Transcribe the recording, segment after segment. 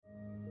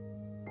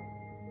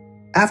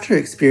After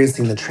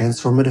experiencing the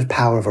transformative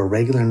power of a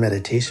regular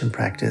meditation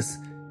practice,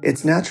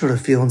 it's natural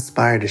to feel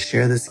inspired to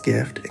share this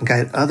gift and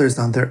guide others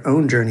on their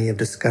own journey of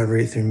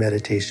discovery through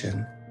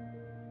meditation.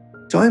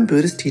 Join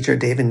Buddhist teacher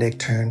David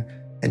Nichtern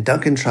and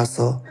Duncan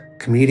Trussell,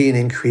 comedian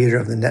and creator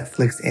of the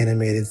Netflix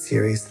animated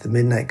series The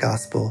Midnight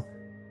Gospel,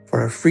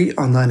 for a free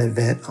online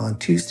event on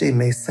Tuesday,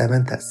 May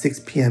 7th at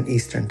 6 p.m.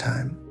 Eastern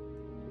Time.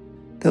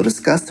 They'll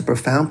discuss the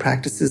profound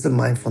practices of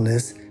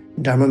mindfulness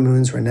in Dharma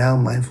Moon's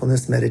renowned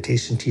mindfulness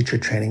meditation teacher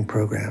training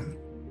program.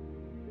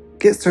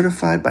 Get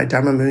certified by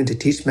Dharma Moon to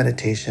teach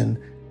meditation,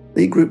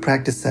 lead group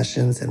practice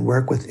sessions, and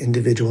work with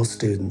individual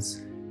students.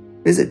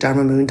 Visit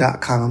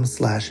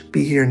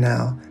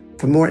dharmamoon.com/BeHereNow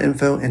for more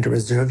info and to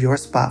reserve your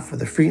spot for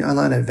the free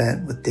online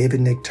event with David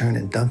Nichtern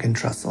and Duncan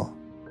Trussell.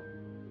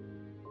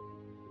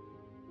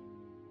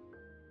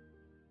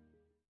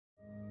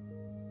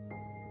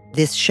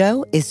 This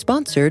show is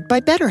sponsored by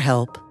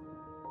BetterHelp.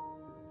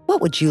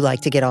 What would you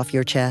like to get off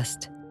your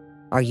chest?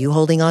 Are you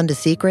holding on to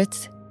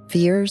secrets,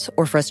 fears,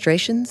 or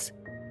frustrations?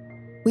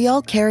 We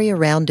all carry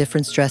around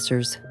different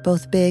stressors,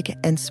 both big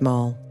and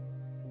small.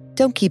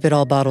 Don't keep it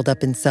all bottled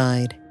up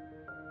inside.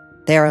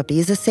 Therapy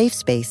is a safe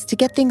space to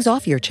get things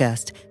off your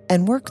chest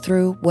and work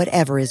through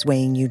whatever is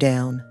weighing you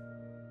down.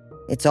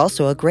 It's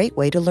also a great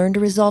way to learn to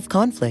resolve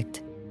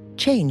conflict,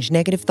 change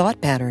negative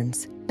thought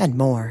patterns, and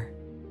more.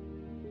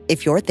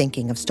 If you're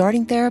thinking of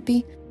starting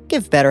therapy,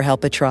 give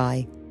BetterHelp a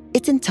try.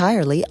 It's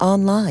entirely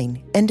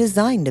online and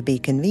designed to be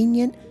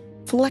convenient,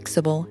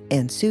 flexible,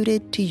 and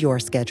suited to your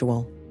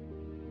schedule.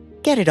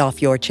 Get it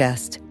off your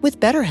chest with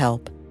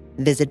BetterHelp.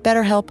 Visit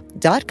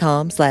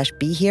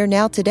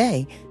BetterHelp.com/BeHereNow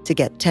today to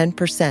get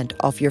 10%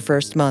 off your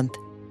first month.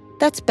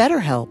 That's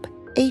BetterHelp,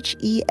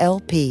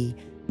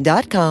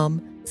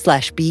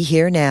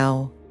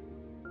 HELP.com/BeHereNow.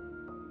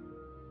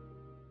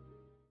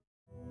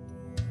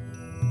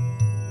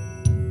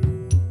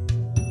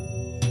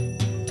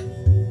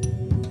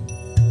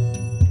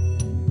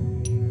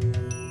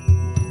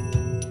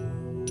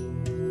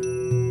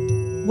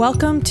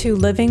 Welcome to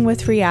Living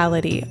with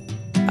Reality,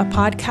 a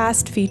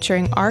podcast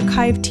featuring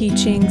archived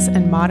teachings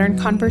and modern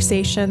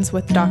conversations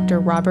with Dr.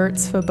 Robert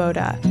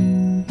Svoboda,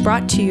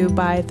 brought to you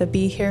by the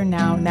Be Here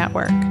Now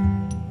Network.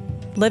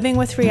 Living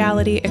with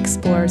Reality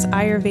explores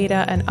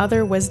Ayurveda and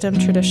other wisdom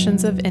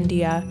traditions of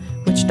India,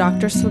 which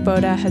Dr.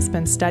 Svoboda has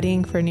been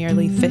studying for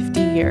nearly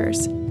 50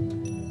 years.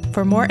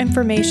 For more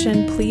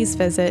information, please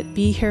visit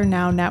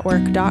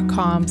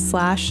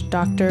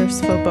BeHereNowNetwork.com/Dr.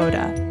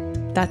 Svoboda.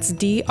 That's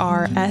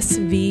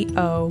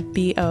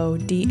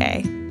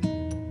DRSVOBODA.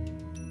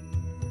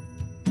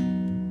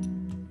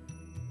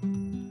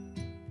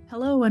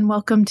 Hello and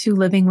welcome to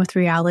Living with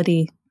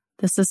Reality.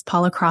 This is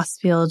Paula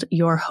Crossfield,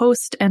 your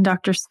host and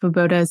Dr.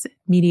 Svoboda's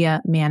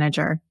media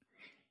manager.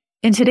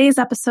 In today's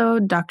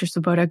episode, Dr.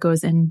 Svoboda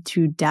goes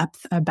into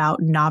depth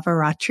about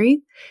Navaratri,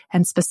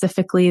 and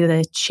specifically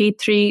the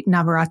Chaitri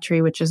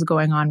Navaratri, which is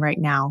going on right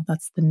now.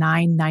 That's the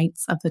 9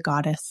 nights of the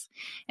goddess,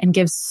 and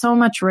gives so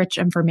much rich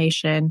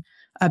information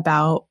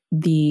about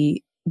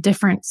the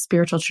different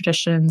spiritual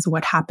traditions,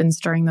 what happens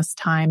during this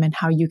time, and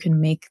how you can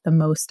make the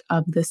most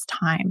of this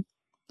time.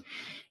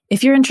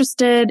 If you're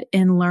interested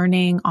in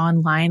learning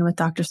online with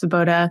Dr.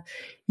 Svoboda,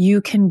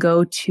 you can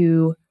go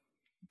to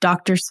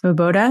Dr.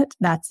 Svoboda,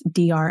 that's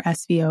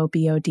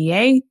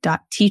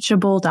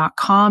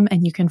DRSVOBODA.teachable.com,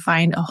 and you can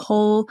find a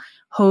whole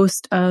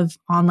host of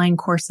online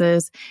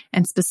courses.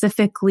 And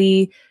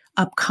specifically,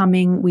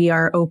 upcoming, we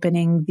are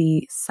opening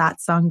the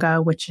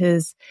Satsanga, which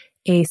is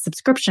a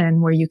subscription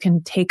where you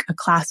can take a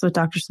class with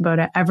Dr.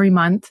 Svoboda every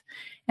month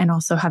and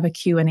also have a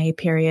Q&A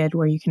period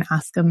where you can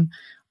ask him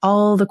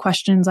all the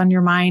questions on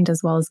your mind,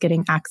 as well as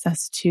getting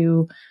access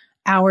to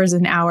hours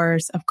and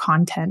hours of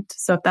content.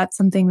 So if that's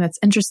something that's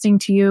interesting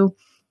to you,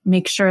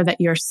 make sure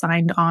that you're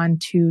signed on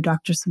to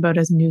Dr.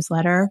 Svoboda's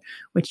newsletter,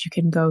 which you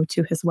can go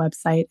to his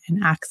website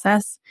and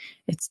access.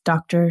 It's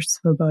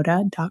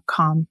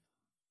drsvoboda.com.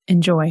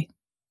 Enjoy.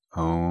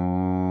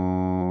 Om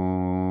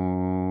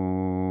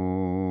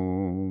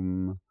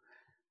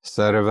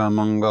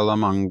Sarvamangala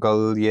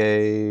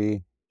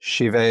Mangalye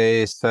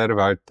Shive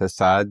Sarvartha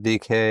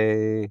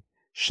Sadhike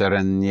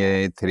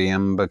Sharanye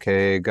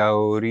Triambake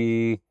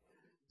Gauri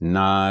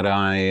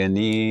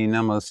Narayani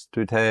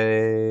Namostute.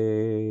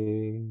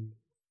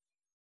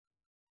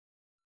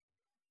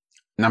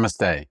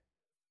 Namaste.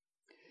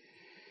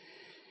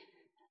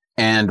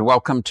 And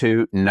welcome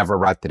to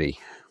Navaratri.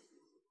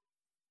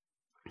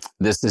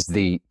 This is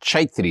the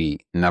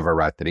Chaitri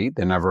Navaratri,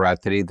 the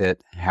Navaratri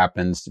that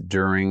happens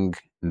during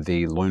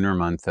the lunar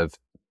month of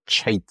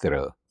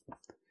Chaitra.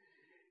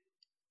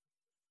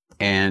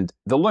 And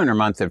the lunar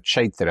month of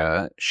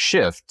Chaitra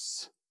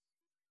shifts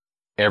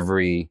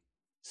every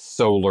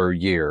solar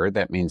year.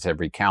 That means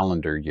every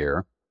calendar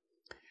year.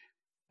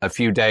 A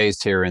few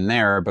days here and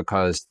there,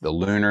 because the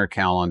lunar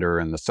calendar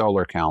and the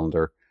solar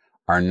calendar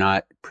are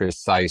not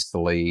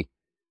precisely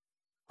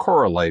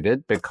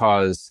correlated,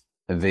 because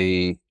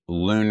the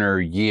lunar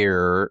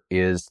year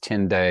is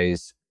 10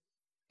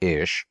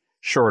 days-ish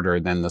shorter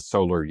than the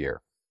solar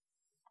year.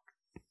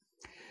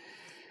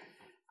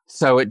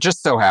 So it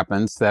just so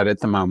happens that at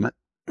the moment,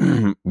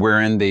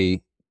 we're in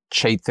the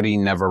Chaitri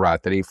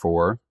Navaratri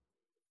for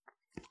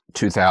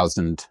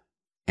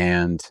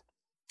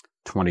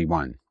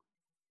 2021.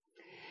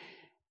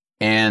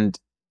 And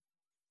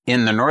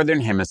in the Northern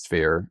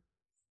Hemisphere,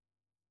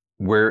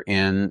 we're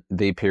in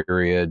the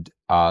period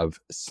of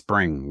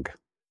spring.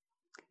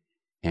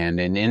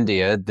 And in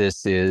India,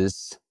 this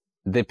is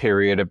the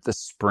period of the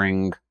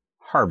spring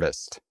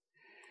harvest.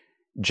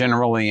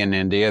 Generally in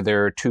India,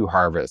 there are two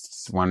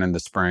harvests, one in the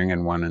spring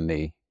and one in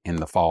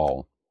the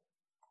fall.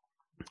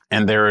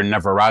 And there are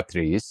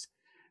Navaratris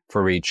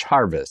for each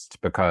harvest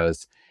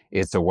because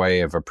it's a way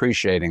of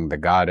appreciating the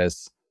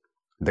goddess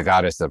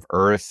of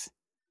earth,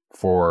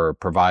 for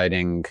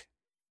providing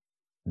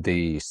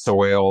the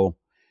soil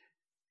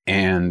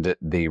and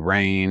the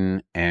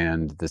rain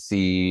and the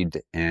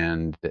seed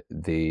and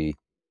the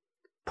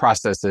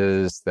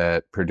processes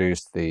that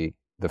produce the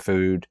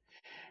food,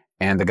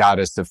 and the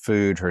goddess of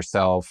food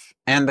herself,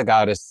 and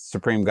the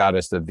supreme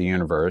goddess of the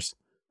universe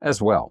as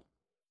well.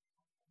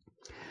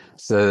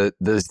 So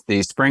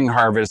the spring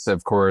harvest,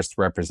 of course,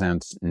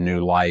 represents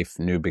new life,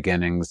 new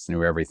beginnings,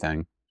 new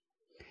everything.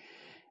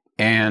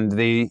 And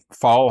the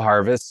fall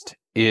harvest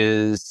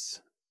is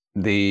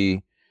the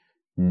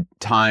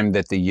time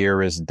that the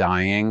year is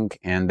dying,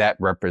 and that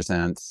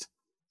represents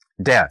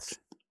death.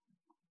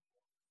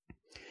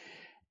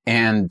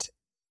 And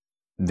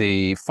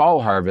the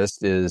fall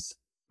harvest is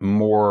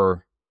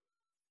more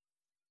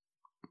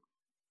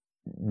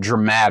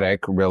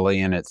dramatic,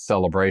 really, in its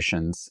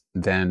celebrations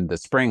than the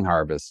spring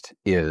harvest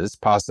is,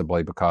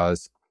 possibly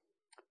because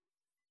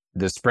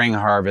the spring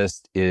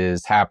harvest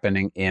is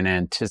happening in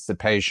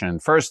anticipation,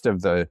 first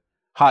of the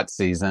hot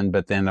season,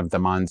 but then of the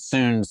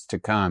monsoons to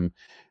come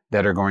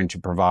that are going to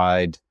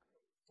provide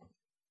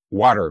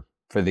water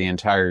for the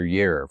entire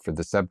year for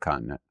the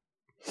subcontinent.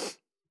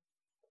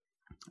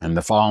 And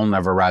the fall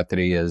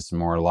Navaratri is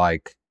more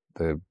like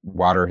the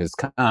water has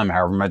come,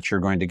 however much you're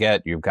going to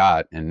get, you've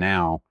got, and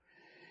now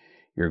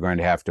you're going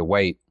to have to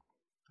wait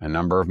a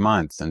number of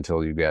months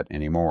until you get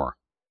any more.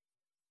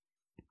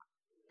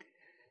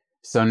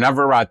 So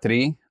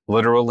Navaratri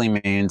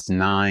literally means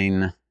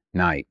 9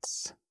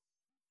 nights.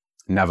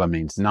 Nava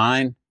means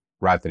 9,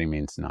 Ratri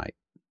means night.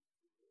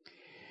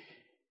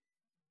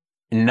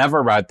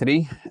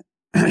 Navaratri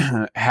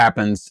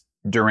happens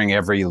during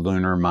every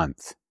lunar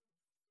month.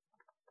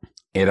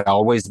 It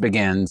always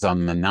begins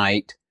on the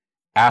night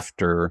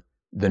after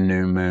the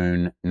new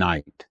moon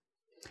night.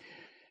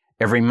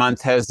 Every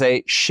month has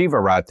a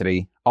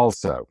Shivaratri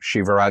also.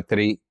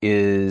 Shivaratri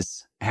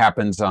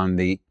happens on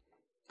the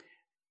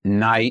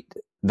night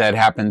that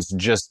happens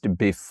just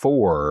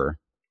before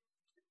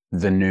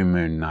the new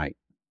moon night.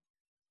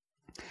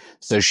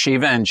 So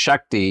Shiva and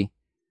Shakti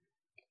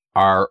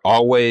are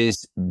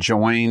always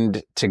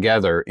joined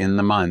together in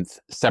the month,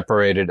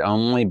 separated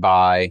only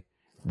by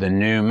the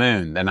new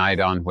moon, the night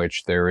on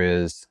which there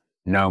is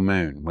no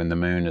moon, when the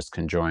moon is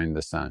conjoined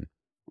the sun.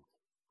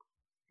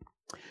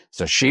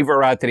 So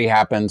Shivaratri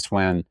happens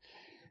when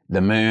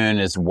the moon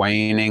is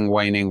waning.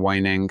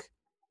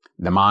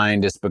 The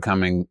mind is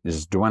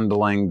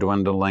dwindling.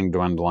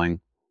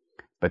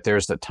 But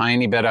there's a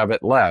tiny bit of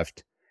it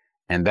left.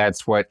 And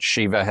that's what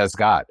Shiva has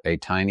got, a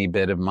tiny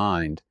bit of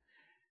mind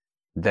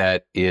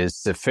that is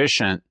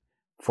sufficient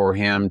for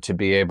him to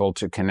be able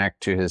to connect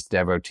to his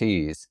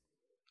devotees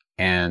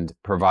and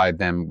provide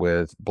them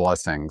with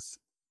blessings.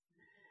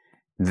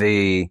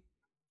 The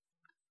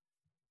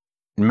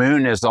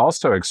moon is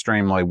also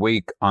extremely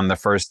weak on the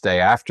first day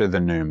after the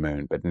new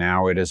moon, but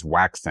now it is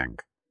waxing.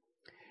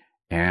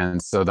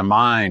 And so the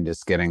mind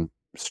is getting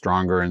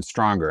stronger and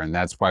stronger. And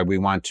that's why we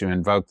want to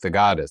invoke the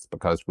goddess,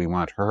 because we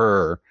want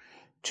her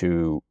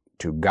to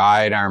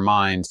guide our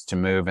minds to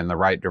move in the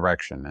right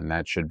direction. And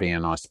that should be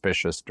an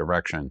auspicious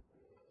direction.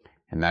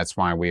 And that's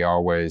why we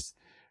always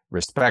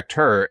respect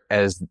her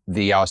as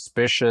the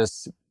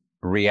auspicious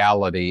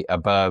reality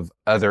above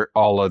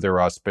all other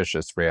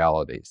auspicious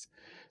realities.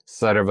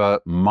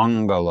 Sarva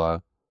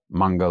Mangala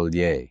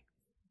Mangalye.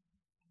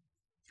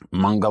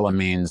 Mangala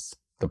means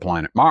the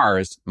planet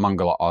Mars.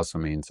 Mangala also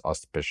means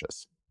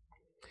auspicious.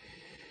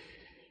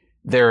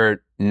 There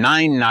are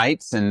 9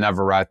 nights in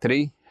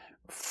Navaratri,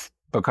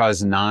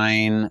 because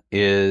 9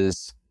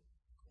 is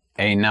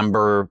a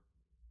number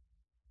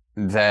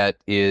that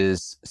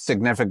is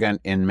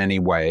significant in many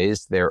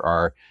ways. There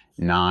are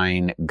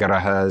 9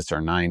 grahas,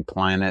 or 9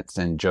 planets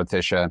in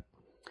Jyotisha.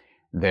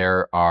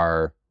 There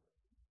are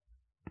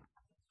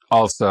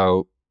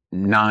also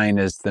 9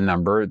 is the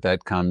number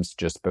that comes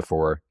just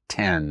before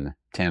 10.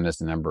 10 is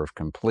the number of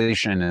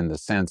completion, in the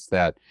sense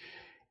that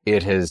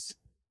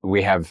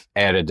we have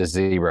added a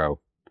 0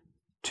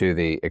 to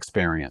the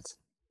experience.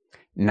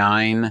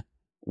 9,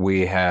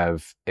 we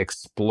have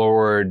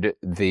explored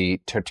the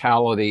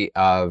totality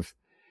of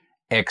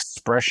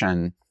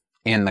expression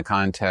in the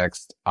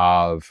context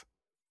of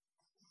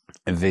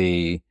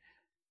the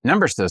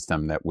number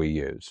system that we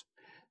use.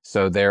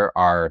 So there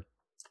are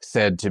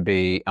said to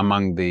be,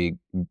 among the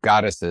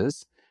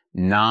goddesses,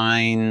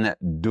 9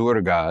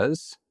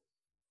 Durgas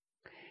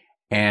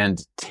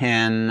and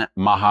 10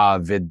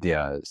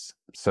 Mahavidyas.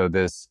 So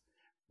this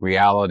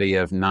reality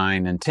of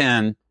 9 and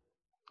 10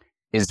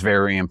 is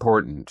very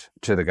important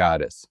to the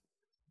goddess.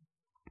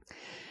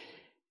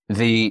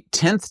 The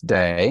 10th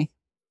day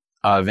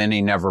of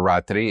any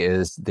Navaratri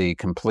is the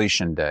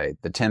completion day.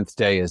 The 10th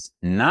day is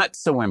not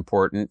so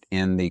important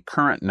in the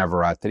current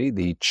Navaratri,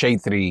 the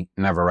Chaitri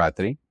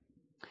Navaratri.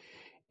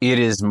 It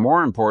is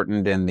more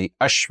important in the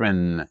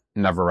Ashwin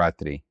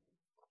Navaratri.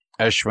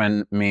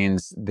 Ashwin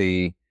means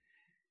the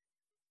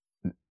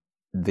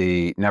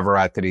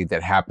Navaratri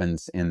that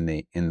happens in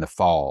the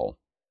fall.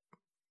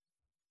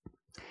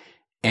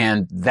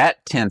 And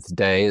that 10th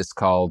day is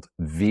called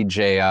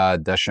Vijaya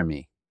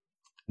Dashami,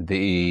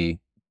 the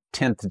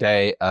 10th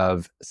day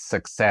of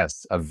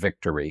success, of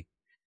victory.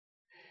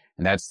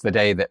 And that's the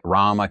day that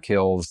Rama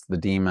kills the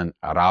demon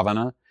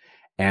Ravana,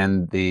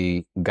 and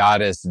the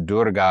goddess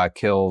Durga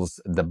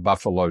kills the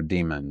buffalo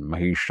demon,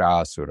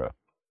 Mahishasura.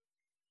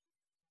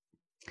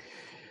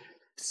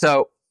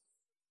 So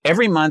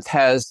every month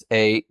has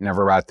a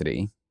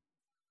Navaratri,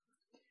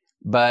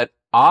 but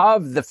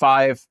of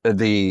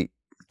the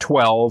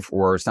 12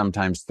 or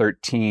sometimes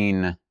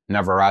 13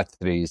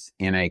 Navaratris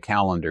in a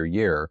calendar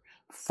year,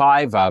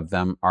 5 of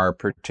them are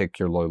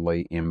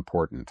particularly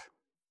important.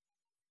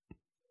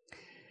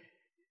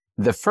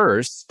 The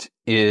first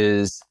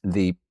is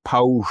the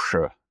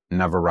Pausha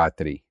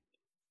Navaratri,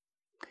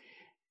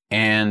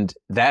 and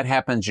that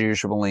happens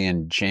usually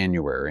in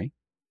January.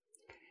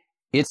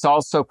 It's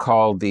also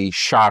called the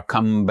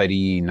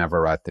Shakambari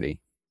Navaratri,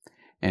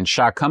 and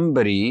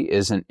Shakambari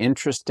is an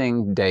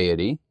interesting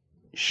deity.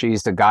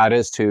 She's a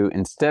goddess who,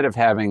 instead of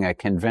having a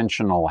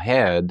conventional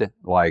head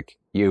like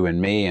you and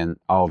me and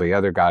all the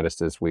other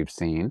goddesses we've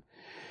seen,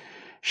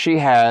 she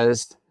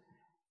has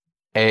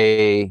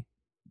a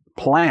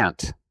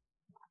plant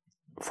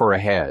for a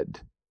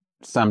head.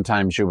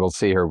 Sometimes you will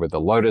see her with a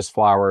lotus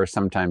flower.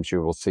 Sometimes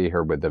you will see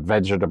her with a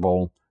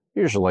vegetable.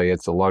 Usually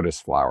it's a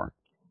lotus flower.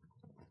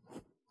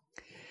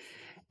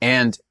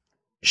 And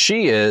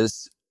she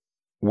is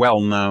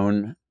well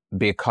known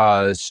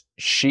because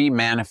she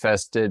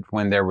manifested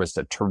when there was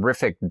a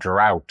terrific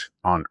drought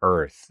on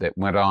Earth that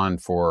went on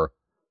for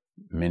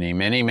many,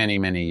 many, many,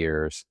 many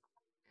years.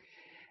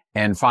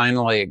 And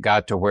finally, it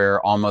got to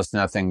where almost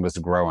nothing was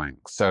growing.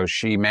 So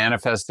she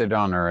manifested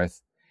on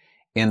Earth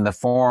in the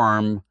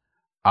form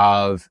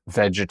of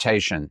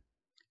vegetation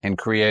and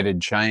created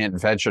giant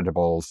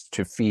vegetables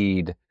to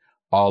feed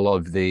all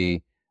of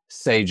the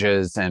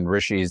sages and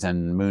rishis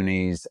and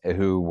munis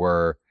who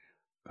were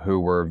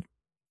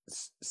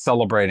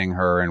celebrating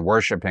her and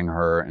worshiping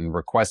her and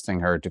requesting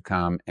her to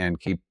come and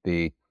keep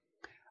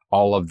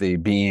all of the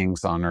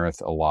beings on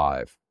earth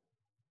alive.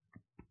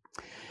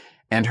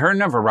 And her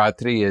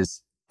Navaratri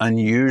is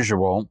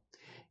unusual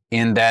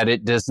in that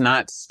it does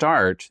not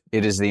start,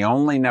 it is the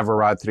only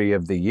Navaratri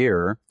of the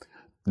year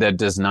that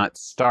does not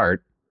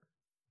start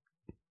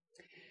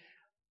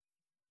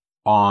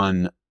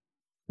on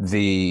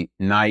the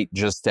night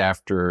just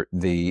after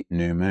the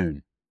new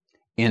moon.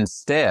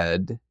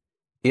 Instead,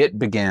 it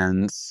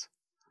begins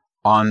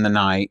on the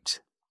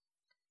night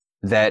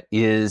that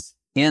is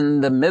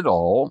in the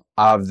middle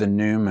of the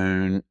new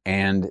moon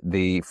and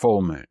the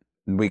full moon.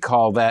 We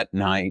call that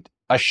night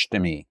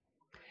Ashtami.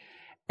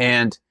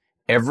 And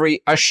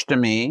every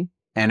Ashtami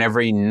and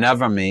every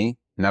Navami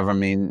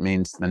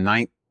means the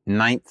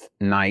ninth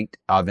night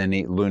of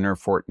any lunar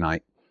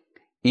fortnight.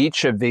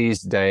 Each of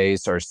these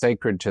days are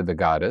sacred to the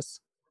goddess.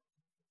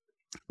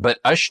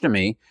 But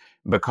Ashtami,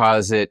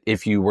 because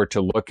if you were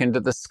to look into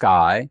the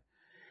sky,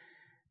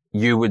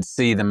 you would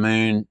see the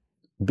moon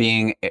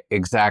being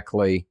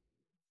exactly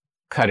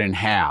cut in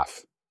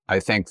half. I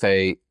think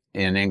they,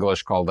 in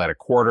English, call that a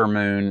quarter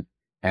moon.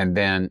 And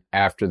then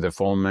after the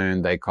full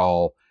moon, they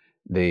call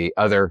the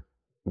other,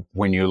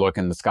 when you look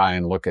in the sky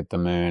and look at the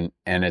moon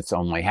and it's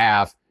only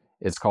half,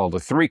 it's called a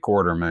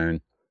 3/4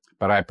 moon.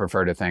 But I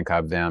prefer to think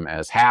of them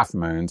as half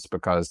moons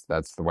because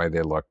that's the way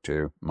they look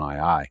to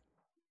my eye.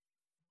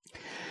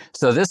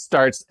 So this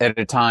starts at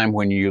a time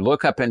when you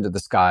look up into the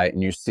sky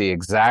and you see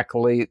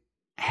exactly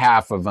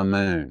half of a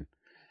moon.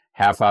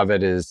 Half of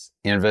it is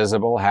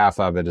invisible, half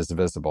of it is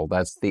visible.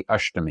 That's the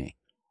Ashtami.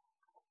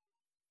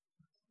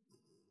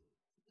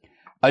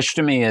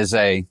 Ashtami is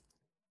a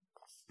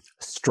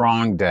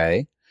strong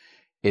day.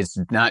 It's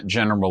not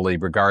generally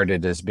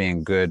regarded as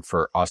being good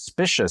for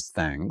auspicious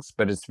things,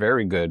 but it's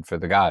very good for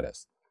the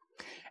goddess.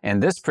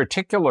 And this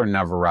particular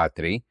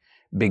Navaratri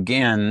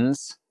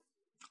begins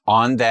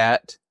on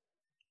that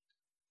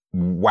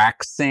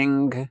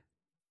waxing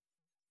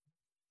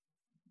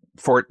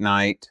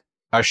fortnight,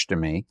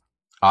 Ashtami,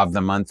 of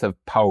the month of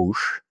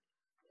Paush,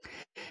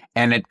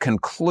 and it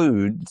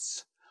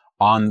concludes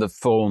on the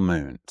full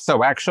moon.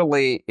 So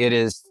actually, it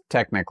is,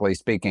 technically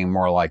speaking,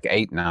 more like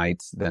 8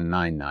 nights than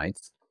 9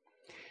 nights.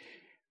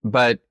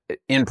 But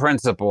in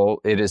principle,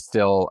 it is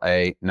still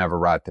a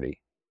Navaratri.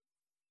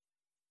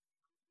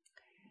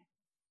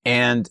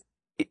 And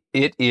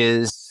it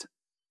is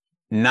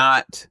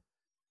not,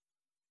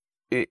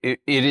 it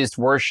is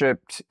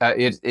worshipped,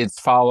 it's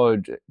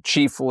followed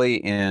chiefly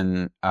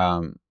in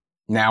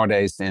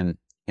nowadays in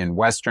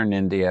Western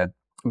India,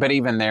 but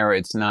even there,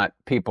 it's not,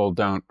 people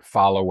don't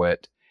follow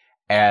it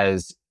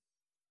as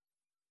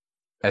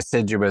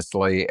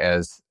assiduously,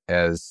 as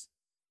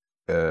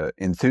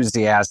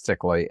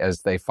enthusiastically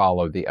as they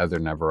follow the other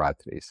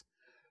Navaratris.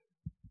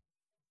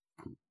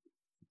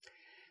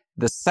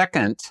 The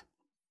second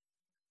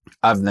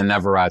of the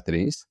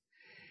Navaratris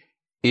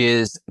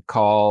is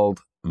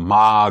called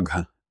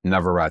Magh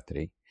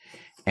Navaratri,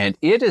 and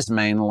it is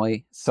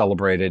mainly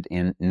celebrated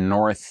in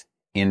North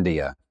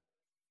India.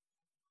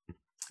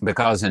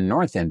 Because in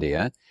North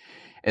India,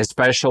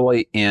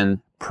 especially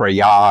in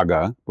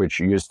Prayaga, which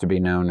used to be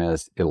known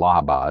as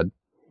Allahabad,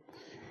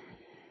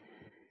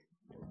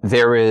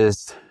 there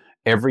is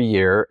every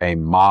year a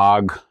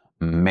Magh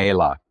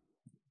Mela,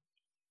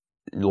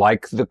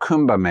 like the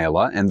Kumbh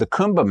Mela, and the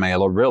Kumbh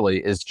Mela really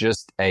is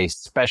just a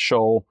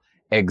special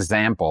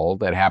example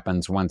that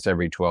happens once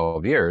every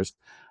 12 years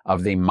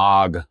of the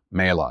Magh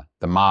Mela.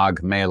 The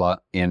Magh Mela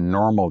in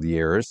normal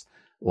years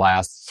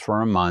lasts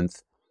for a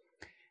month,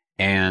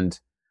 and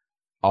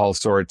all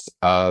sorts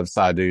of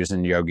sadhus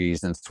and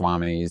yogis and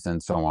swamis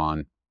and so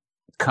on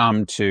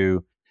come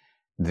to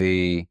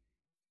the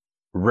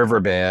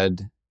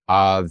riverbed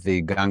of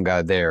the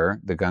Ganga there.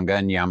 The Ganga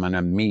and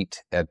Yamuna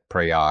meet at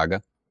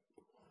Prayag,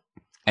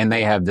 and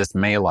they have this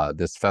Mela,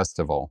 this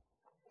festival.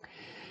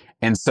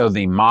 And so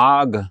the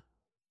Magh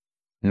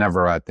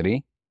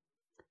Navaratri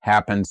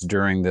happens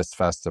during this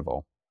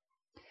festival.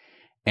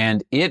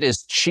 And it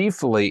is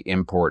chiefly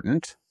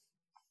important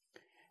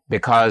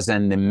because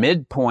in the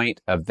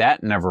midpoint of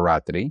that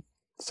Navaratri,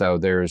 so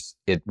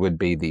it would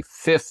be the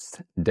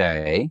 5th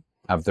day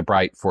of the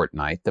bright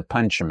fortnight, the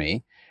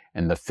Panchami,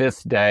 and the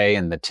 5th day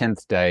and the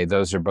 10th day,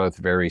 those are both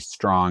very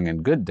strong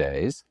and good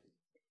days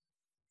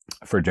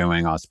for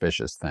doing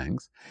auspicious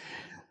things.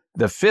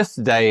 The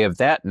 5th day of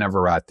that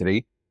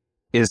Navaratri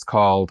is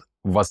called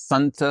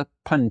Vasanta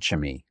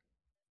Panchami.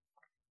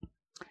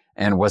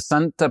 And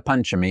Vasanta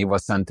Panchami,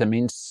 Vasanta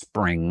means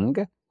spring,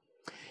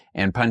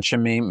 and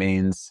Panchami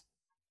means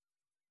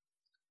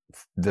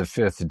the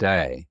 5th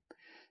day.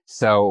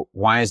 So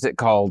why is it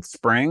called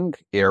spring?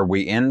 Are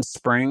we in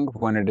spring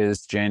when it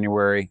is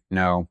January?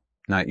 No,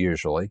 not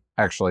usually.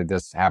 Actually,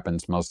 this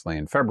happens mostly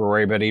in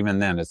February, but even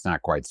then it's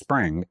not quite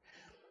spring.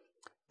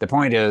 The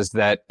point is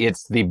that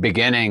it's the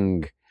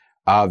beginning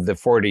of the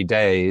 40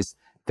 days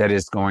that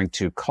is going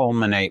to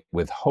culminate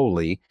with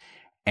Holi.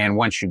 And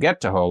once you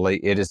get to Holi,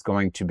 it is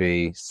going to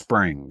be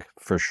spring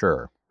for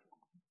sure.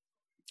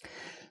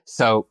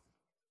 So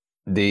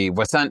the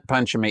Vasant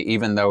Panchami,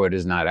 even though it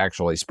is not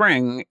actually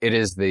spring, it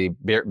is the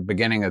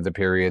beginning of the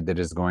period that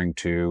is going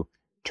to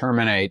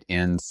terminate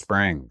in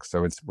spring.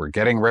 So we're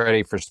getting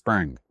ready for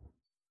spring.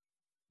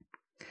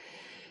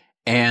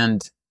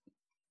 And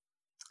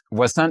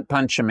Vasant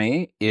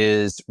Panchami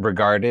is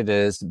regarded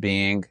as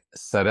being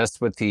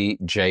Saraswati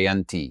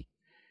Jayanti,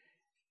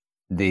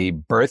 the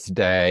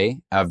birthday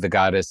of the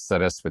goddess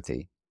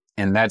Saraswati.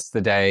 And that's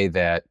the day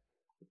that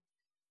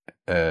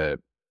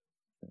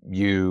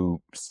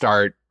you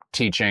start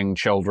teaching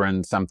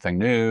children something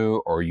new,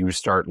 or you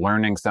start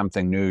learning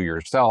something new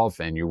yourself,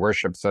 and you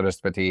worship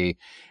Saraswati,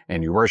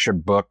 and you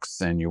worship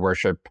books, and you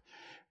worship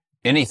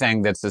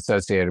anything that's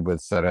associated with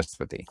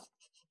Saraswati.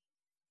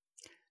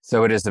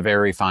 So it is a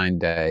very fine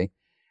day,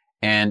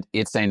 and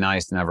it's a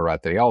nice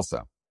Navaratri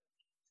also.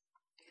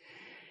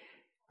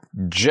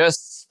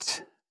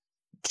 Just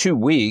 2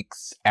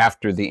 weeks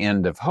after the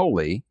end of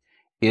Holi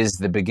is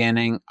the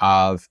beginning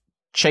of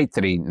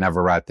Chaitri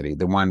Navaratri,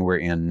 the one we're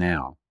in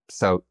now.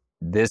 So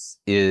this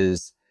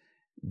is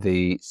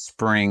the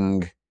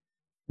spring,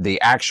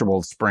 the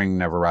actual spring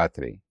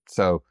Navaratri.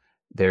 So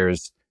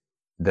there's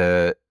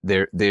the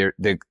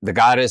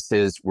goddess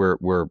is,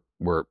 we're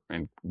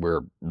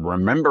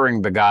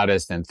remembering the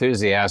goddess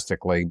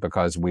enthusiastically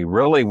because we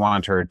really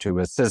want her to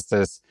assist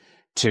us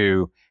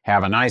to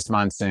have a nice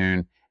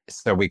monsoon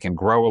so we can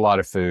grow a lot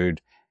of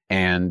food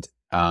and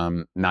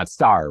not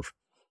starve.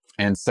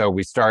 And so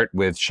we start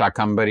with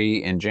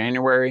Shakambhari in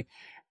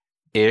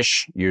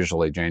January-ish,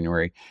 usually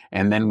January,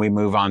 and then we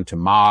move on to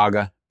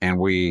Magh, and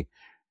we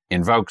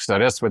invoke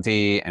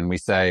Saraswati, and we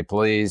say,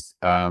 please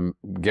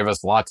give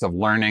us lots of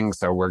learning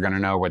so we're going to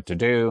know what to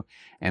do.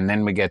 And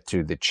then we get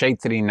to the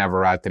Chaitri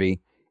Navaratri,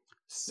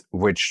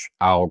 which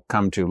I'll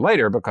come to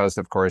later because,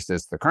 of course,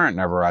 it's the current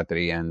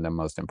Navaratri and the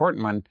most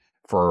important one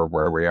for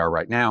where we are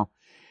right now.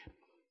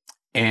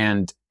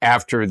 And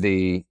after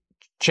the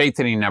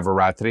Chaitri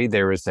Navaratri,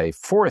 there is a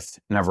 4th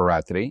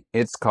Navaratri.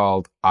 It's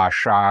called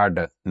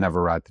Ashadha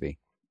Navaratri.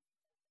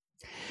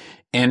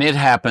 And it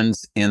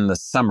happens in the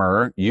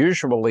summer,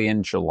 usually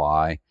in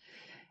July,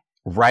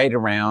 right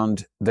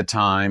around the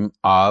time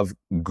of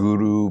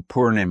Guru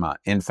Purnima.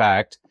 In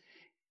fact,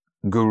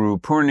 Guru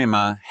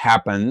Purnima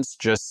happens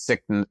just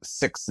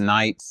six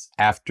nights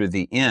after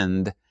the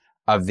end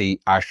of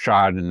the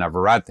Ashadha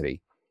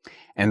Navaratri.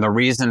 And the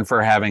reason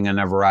for having a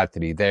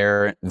Navaratri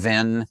there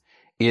then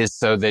is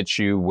so that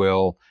you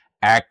will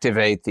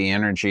activate the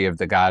energy of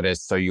the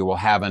goddess, so you will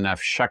have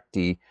enough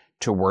Shakti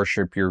to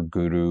worship your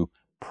Guru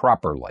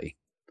properly.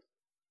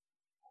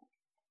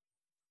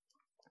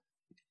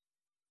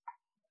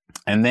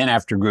 And then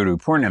after Guru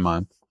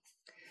Purnima,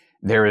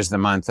 there is the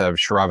month of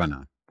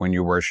Shravana, when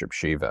you worship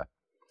Shiva.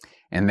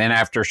 And then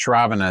after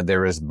Shravana,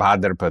 there is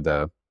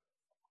Bhadrapada.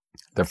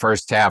 The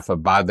first half of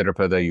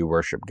Bhadrapada, you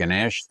worship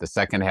Ganesh. The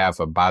second half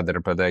of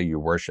Bhadrapada, you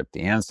worship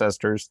the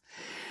ancestors.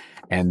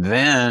 And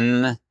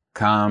then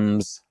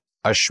comes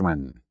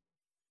Ashwin.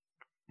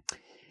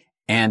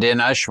 And in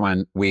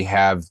Ashwin, we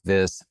have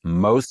this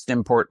most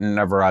important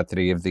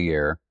Navaratri of the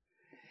year.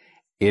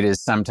 It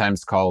is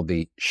sometimes called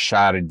the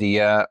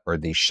Sharadiya or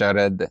the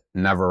Sharad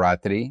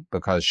Navaratri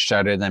because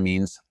Sharada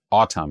means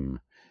autumn.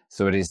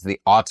 So it is the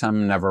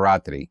autumn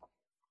Navaratri.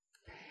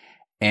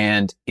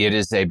 And it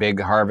is a big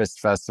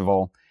harvest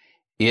festival.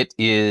 It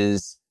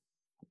is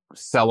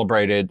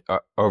celebrated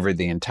over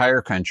the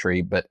entire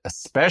country, but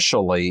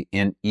especially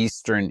in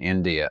eastern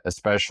India,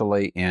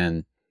 especially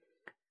in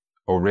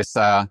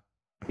Orissa,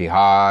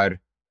 Bihar,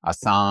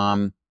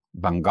 Assam,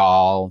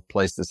 Bengal,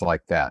 places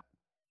like that.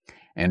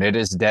 And it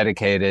is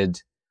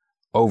dedicated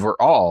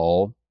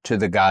overall to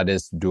the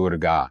goddess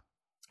Durga.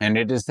 And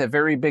it is a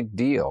very big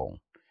deal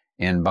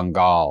in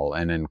Bengal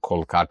and in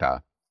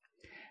Kolkata.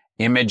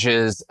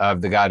 Images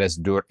of the goddess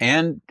Durga,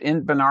 and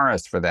in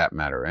Benares for that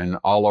matter, and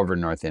all over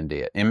North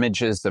India,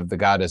 images of the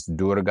goddess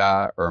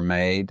Durga are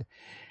made,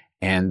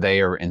 and they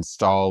are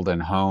installed in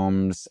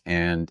homes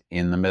and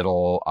in the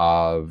middle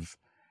of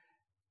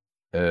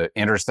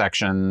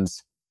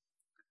intersections,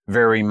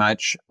 very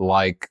much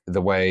like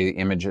the way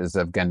images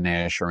of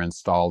Ganesh are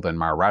installed in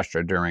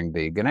Maharashtra during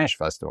the Ganesh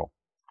festival.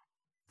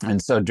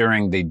 And so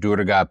during the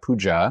Durga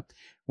Puja,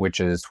 which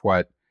is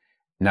what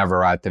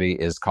Navaratri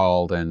is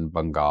called in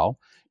Bengal,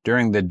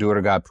 during the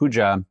Durga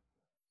Puja,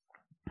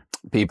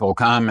 people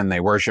come and they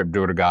worship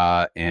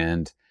Durga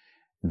and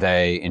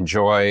they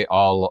enjoy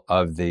all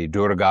of the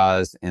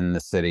Durgas in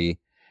the city.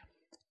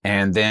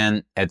 And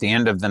then at the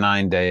end of the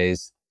 9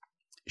 days,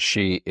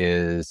 she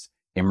is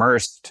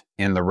immersed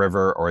in the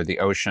river or the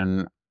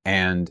ocean,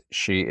 and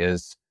she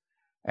is,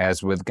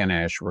 as with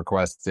Ganesh,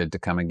 requested to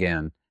come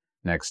again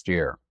next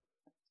year.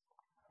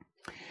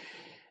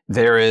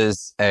 There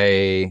is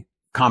a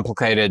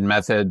complicated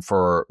method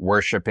for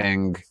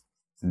worshiping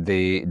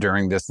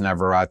during this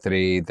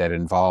Navaratri that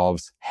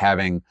involves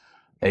having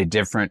a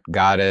different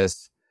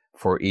goddess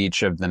for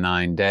each of the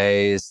 9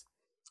 days,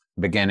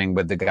 beginning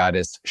with the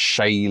goddess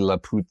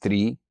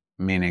Shailaputri,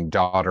 meaning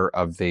daughter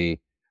of the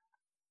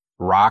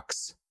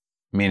rocks,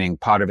 meaning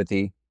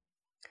Parvati.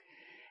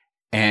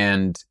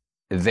 And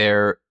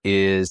there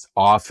is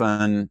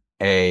often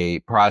a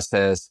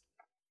process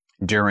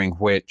during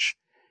which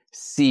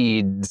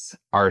seeds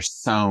are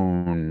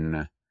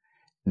sown.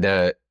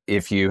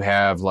 If you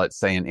have, let's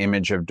say, an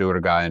image of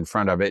Durga in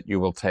front of it, you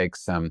will take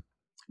some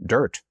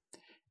dirt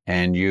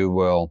and you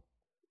will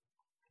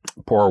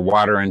pour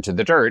water into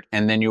the dirt,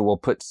 and then you will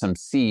put some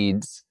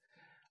seeds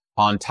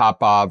on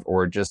top of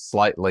or just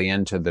slightly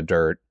into the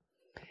dirt,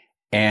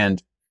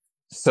 and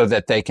so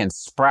that they can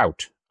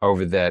sprout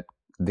over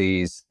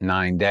these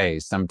 9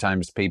 days.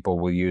 Sometimes people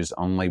will use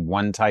only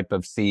one type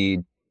of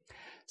seed,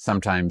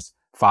 sometimes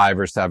 5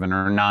 or 7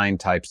 or 9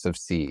 types of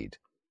seed.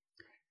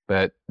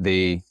 But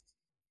the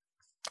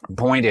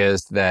point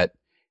is that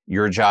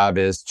your job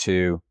is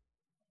to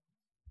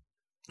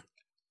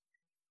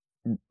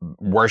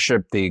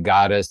worship the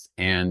goddess,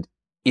 and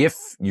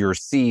if your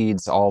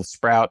seeds all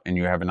sprout and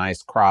you have a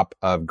nice crop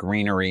of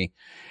greenery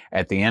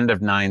at the end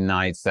of 9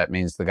 nights, that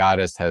means the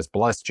goddess has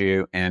blessed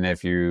you. And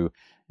if you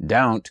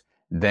don't,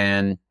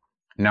 then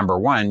number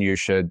 1, you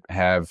should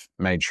have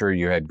made sure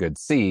you had good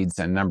seeds.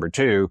 And number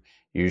 2,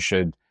 you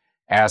should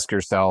ask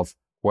yourself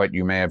what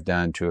you may have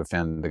done to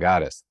offend the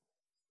goddess.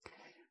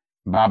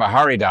 Baba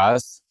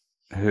Haridas,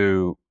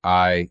 who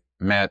I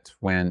met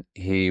when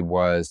he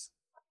was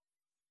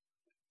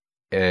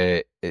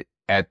at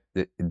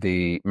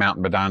the Mount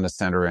Madonna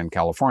Center in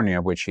California,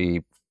 which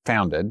he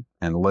founded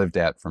and lived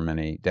at for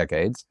many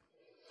decades,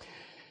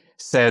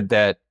 said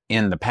that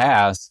in the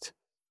past,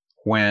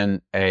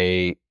 when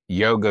a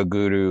yoga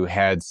guru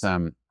had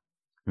some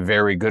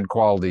very good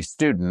quality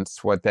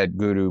students, what that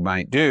guru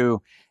might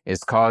do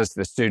is cause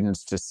the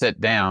students to sit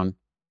down,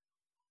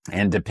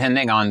 and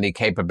depending on the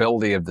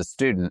capability of the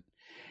student,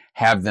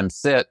 have them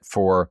sit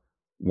for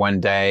 1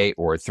 day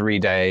or 3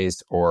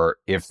 days, or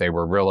if they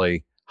were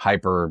really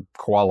hyper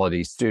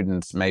quality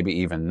students, maybe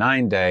even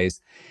 9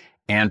 days,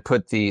 and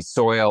put the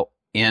soil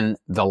in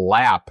the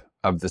lap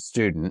of the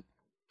student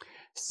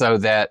so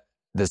that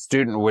the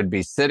student would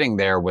be sitting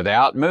there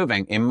without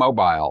moving,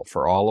 immobile,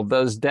 for all of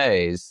those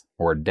days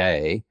or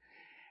day.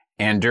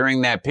 And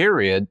during that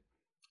period,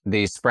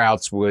 the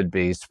sprouts would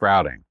be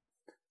sprouting.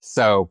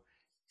 So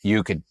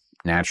you could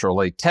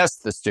naturally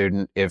test the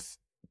student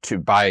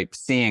by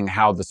seeing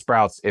how the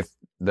sprouts,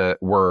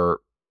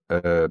 were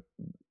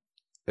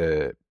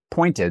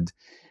pointed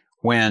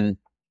when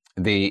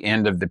the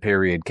end of the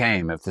period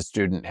came. If the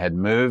student had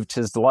moved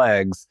his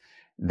legs,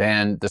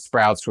 then the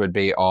sprouts would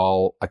be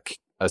all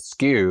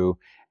askew,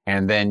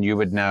 and then you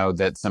would know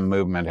that some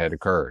movement had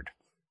occurred.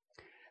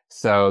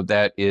 So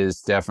that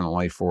is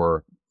definitely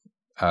for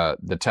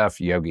the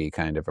tough yogi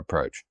kind of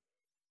approach.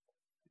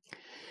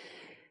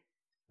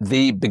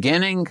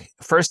 The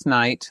first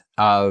night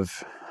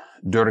of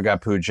Durga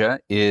Puja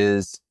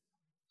is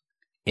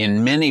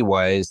in many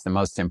ways the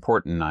most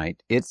important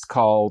night. It's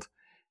called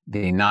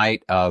the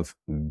night of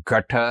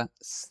Ghata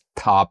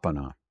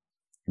Sthapana.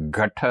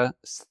 Ghata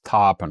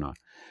Sthapana.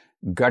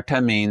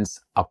 Ghata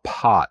means a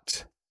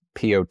pot,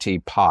 P-O-T,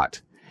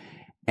 pot.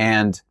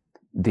 And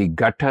the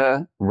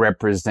Ghata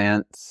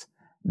represents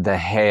the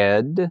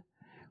head.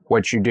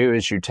 What you do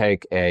is you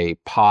take a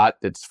pot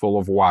that's full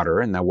of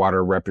water, and the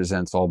water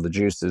represents all the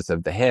juices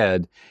of the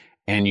head,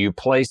 and you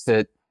place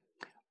it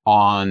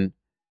on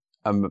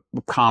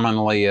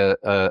commonly a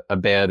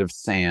bed of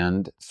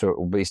sand, so it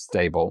will be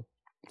stable.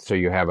 So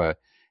you have a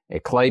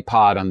clay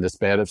pot on this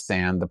bed of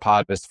sand. The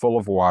pot is full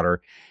of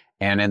water,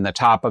 and in the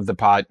top of the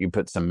pot, you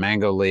put some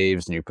mango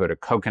leaves, and you put a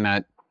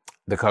coconut.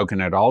 The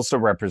coconut also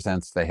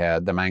represents the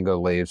head. The mango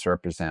leaves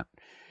represent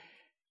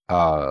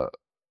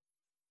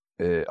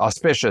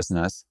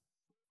auspiciousness.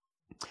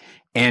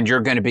 And you're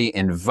going to be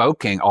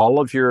invoking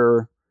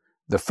the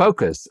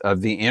focus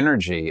of the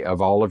energy of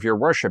all of your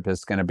worship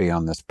is going to be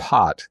on this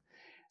pot,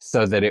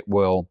 so that it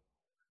will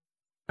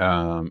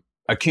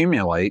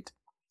accumulate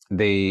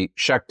the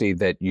Shakti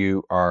that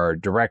you are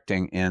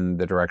directing in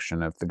the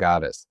direction of the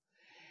goddess.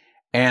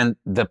 And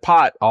the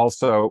pot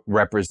also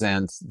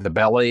represents the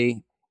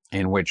belly,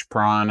 in which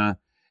prana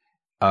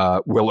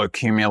will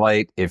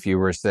accumulate if you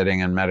were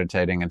sitting and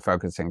meditating and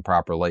focusing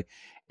properly.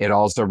 It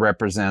also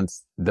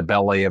represents the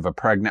belly of a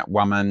pregnant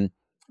woman,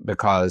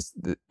 because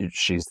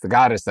she's the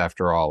goddess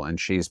after all, and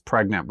she's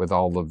pregnant with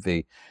all of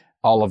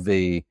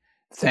the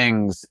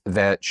things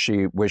that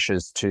she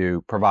wishes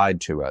to provide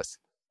to us.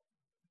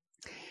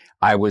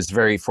 I was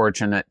very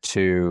fortunate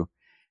to,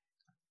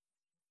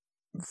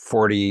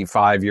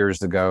 45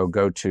 years ago,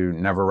 go to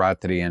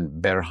Navaratri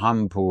in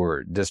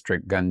Berhampur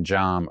district,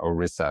 Ganjam,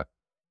 Orissa.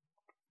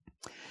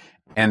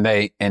 And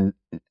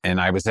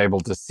I was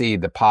able to see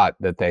the pot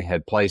that they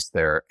had placed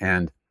there,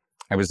 and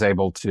I was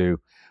able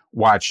to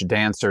watch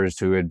dancers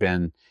who had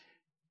been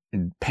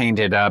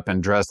painted up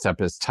and dressed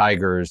up as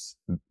tigers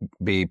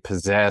be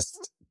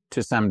possessed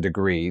to some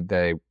degree.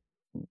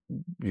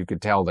 You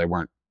could tell they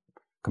weren't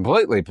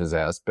completely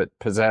possessed, but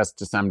possessed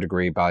to some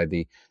degree by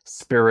the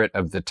spirit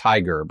of the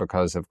tiger,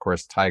 because of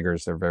course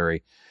tigers are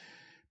very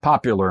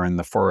popular in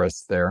the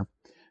forests there.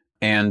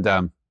 And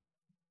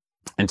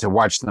to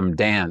watch them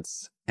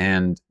dance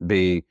and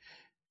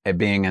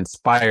being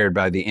inspired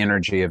by the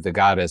energy of the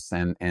goddess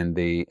and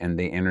the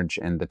energy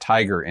and the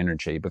tiger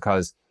energy,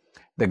 because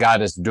the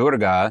goddess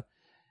Durga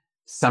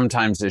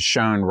sometimes is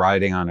shown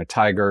riding on a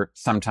tiger,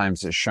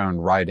 sometimes is shown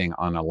riding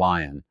on a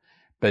lion,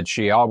 but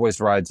she always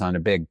rides on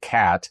a big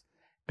cat,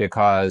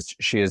 because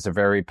she is a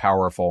very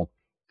powerful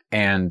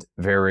and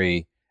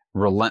very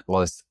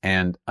relentless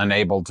and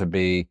unable to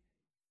be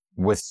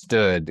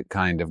withstood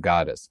kind of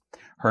goddess.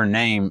 Her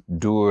name,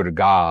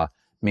 Durga,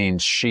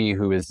 means she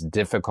who is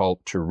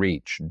difficult to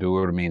reach.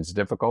 Dur means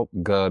difficult,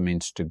 Ga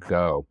means to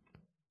go.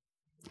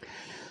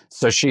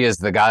 So she is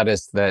the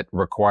goddess that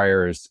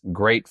requires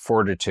great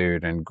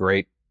fortitude and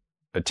great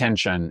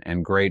attention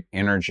and great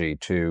energy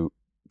to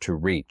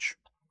reach.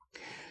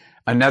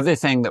 Another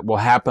thing that will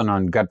happen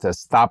on Ghata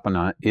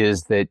Sthapana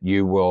is that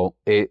you will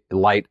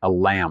light a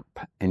lamp,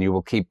 and you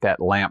will keep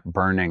that lamp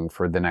burning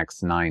for the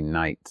next 9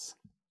 nights.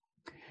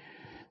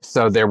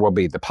 So there will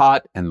be the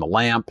pot and the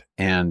lamp,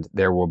 and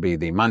there will be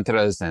the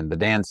mantras and the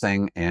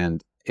dancing,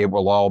 and it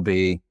will all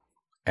be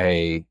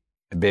a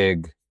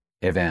big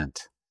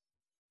event.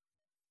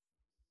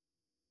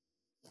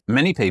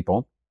 Many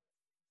people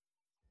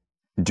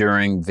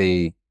during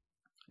the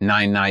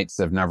 9 nights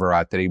of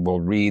Navaratri will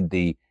read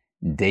the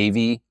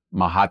Devi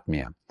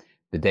Mahatmya.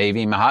 The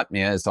Devi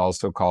Mahatmya is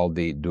also called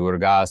the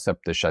Durga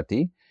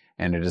Saptashati,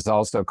 and it is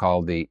also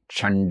called the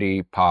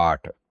Chandi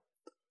Path.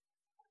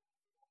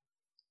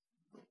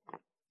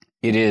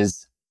 It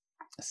is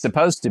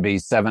supposed to be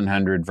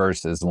 700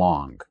 verses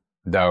long,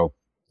 though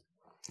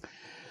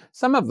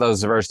some of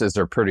those verses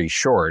are pretty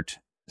short,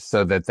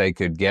 so that they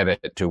could get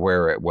it to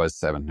where it was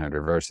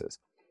 700 verses.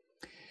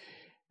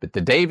 But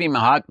the Devi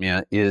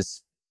Mahatmya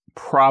is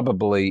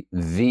probably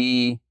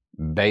the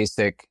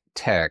basic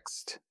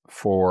text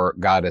for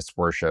goddess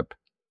worship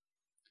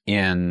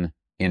in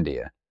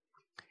India.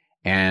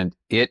 And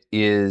it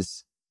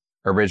is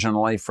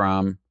originally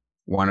from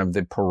one of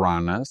the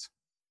Puranas,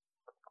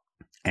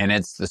 and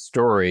it's the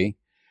story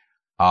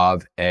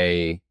of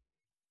a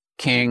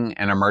king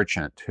and a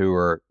merchant who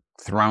are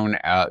thrown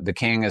out. The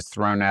king is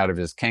thrown out of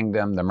his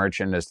kingdom, the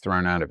merchant is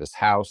thrown out of his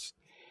house,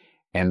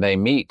 and they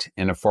meet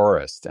in a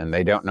forest, and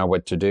they don't know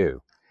what to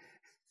do.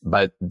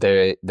 But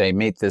they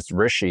meet this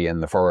rishi in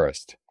the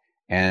forest,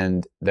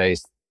 and they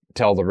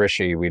tell the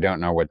rishi, "We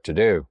don't know what to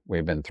do.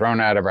 We've been thrown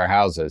out of our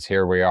houses.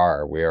 Here we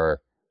are. We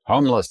are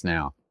homeless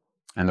now."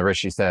 And the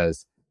rishi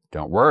says,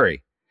 "Don't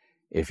worry.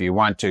 If you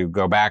want to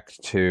go back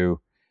to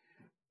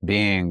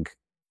being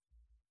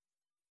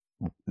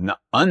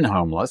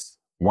unhomeless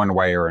one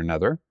way or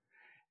another,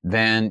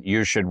 then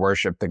you should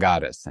worship the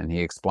goddess." And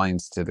he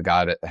explains to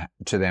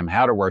them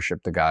how to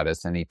worship the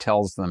goddess, and he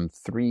tells them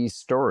 3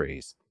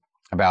 stories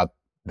about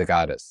the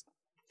goddess.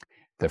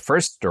 The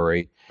first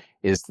story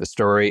is the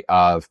story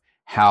of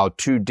how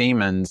two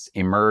demons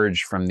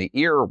emerge from the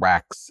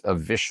earwax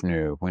of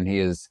Vishnu when he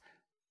is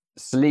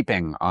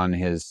sleeping on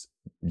his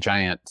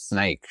giant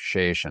snake,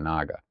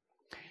 Sheshanaga,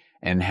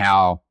 and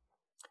how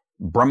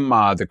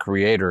Brahma, the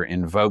creator,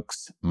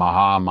 invokes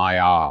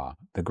Mahamaya,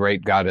 the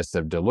great goddess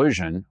of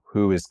delusion,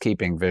 who is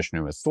keeping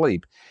Vishnu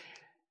asleep,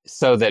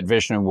 so that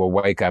Vishnu will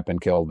wake up and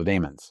kill the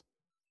demons.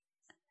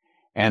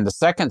 And the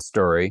second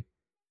story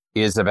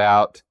is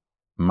about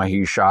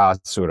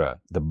Mahishasura,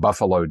 the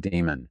buffalo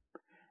demon,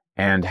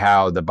 and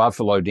how the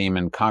buffalo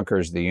demon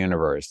conquers the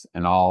universe,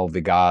 and all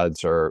the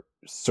gods are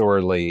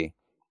sorely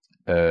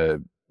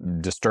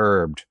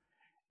disturbed,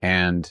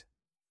 and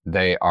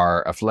they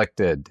are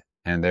afflicted,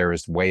 and there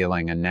is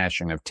wailing and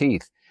gnashing of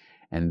teeth.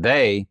 And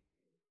they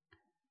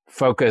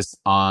focus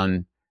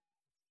on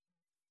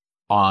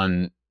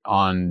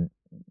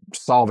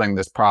solving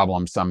this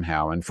problem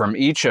somehow. And from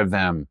each of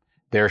them,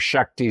 their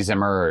Shaktis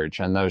emerge,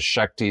 and those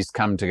Shaktis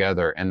come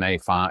together, and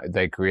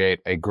they create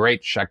a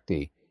great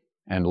Shakti.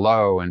 And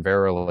lo and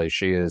verily,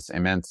 she is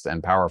immense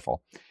and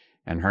powerful.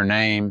 And her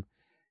name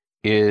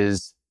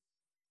is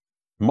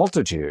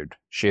Multitude.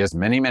 She has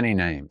many, many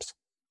names.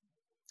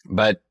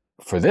 But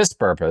for this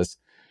purpose,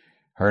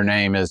 her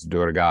name is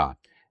Durga.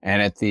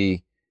 And at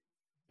the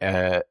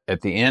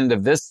end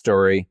of this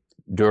story,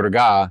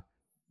 Durga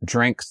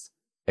drinks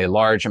a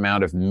large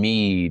amount of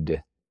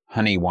mead,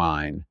 honey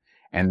wine,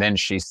 and then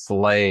she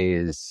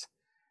slays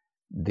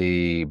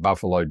the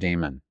buffalo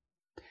demon.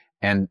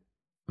 And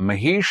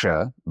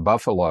Mahisha,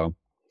 buffalo,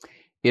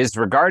 is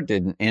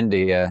regarded in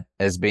India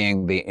as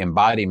being the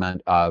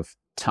embodiment of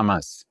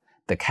tamas.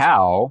 The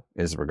cow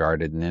is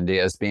regarded in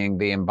India as being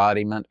the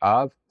embodiment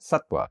of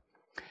sattva.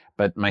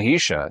 But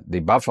Mahisha, the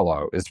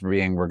buffalo, is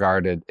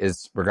regarded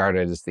as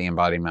the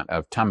embodiment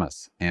of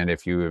tamas. And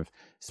if you have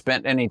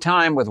spent any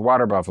time with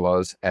water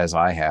buffaloes, as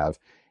I have,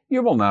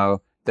 you will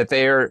know that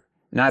they are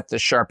not the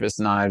sharpest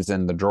knives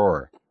in the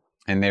drawer.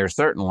 And they're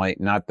certainly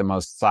not the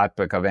most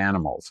sattvic of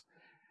animals.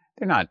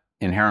 They're not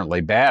inherently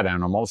bad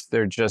animals.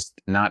 They're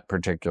just not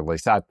particularly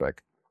sattvic.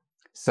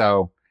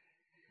 So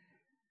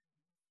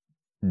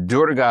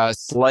Durga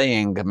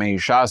slaying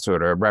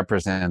Mahishasura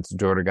represents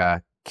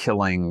Durga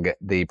killing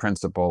the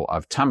principle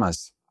of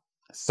tamas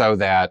so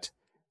that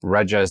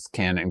rajas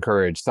can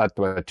encourage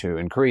sattva to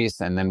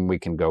increase, and then we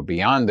can go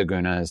beyond the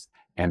gunas,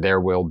 and there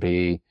will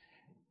be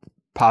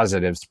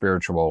positive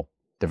spiritual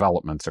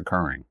developments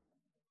occurring.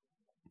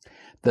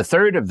 The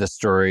third of the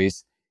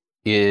stories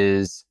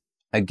is,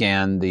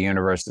 again, the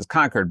universe is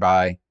conquered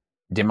by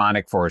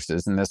demonic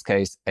forces, in this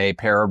case, a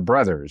pair of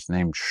brothers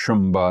named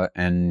Shumba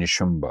and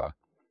Nishumba.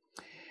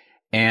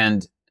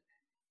 And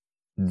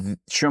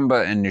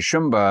Shumba and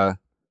Nishumba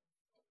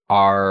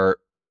are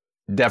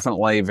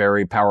definitely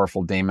very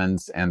powerful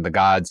demons, and the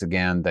gods,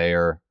 again,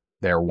 they're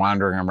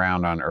wandering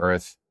around on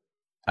earth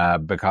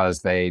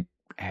because they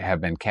have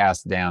been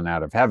cast down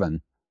out of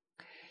heaven.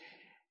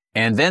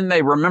 And then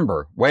they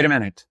remember, wait a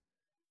minute,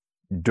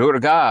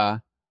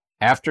 Durga,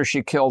 after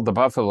she killed the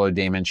buffalo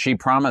demon, she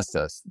promised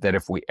us that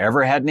if we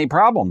ever had any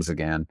problems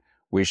again,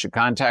 we should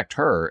contact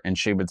her and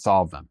she would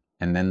solve them.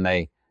 And then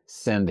they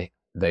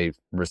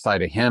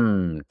recite a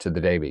hymn to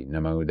the Devi,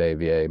 Namo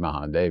Devye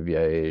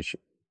Mahadevye.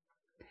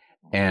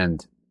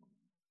 And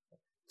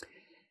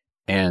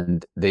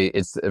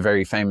it's a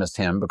very famous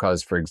hymn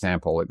because, for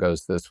example, it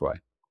goes this way.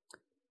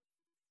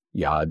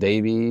 Ya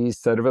Devi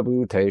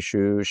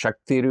Sarvabhuteshu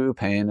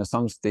Shaktirupena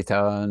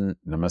Samstita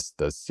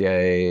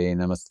Namastasye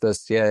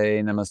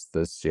Namastasye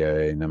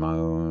Namastasye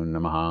Namo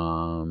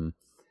Namaham.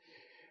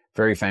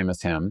 Very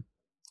famous hymn.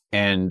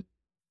 And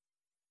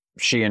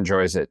she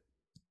enjoys it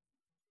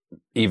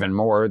even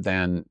more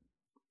than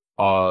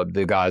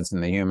the gods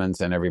and the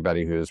humans and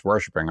everybody who's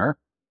worshiping her.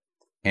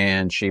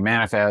 And she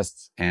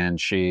manifests, and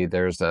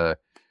there's a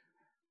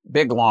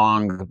big,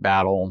 long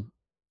battle,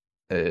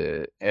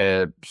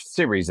 a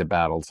series of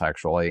battles,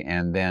 actually,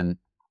 and then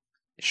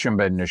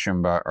Shumba and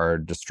Nishumba are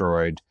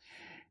destroyed.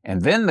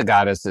 And then the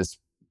goddess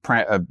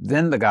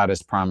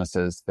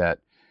promises that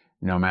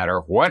no matter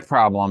what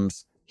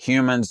problems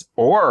humans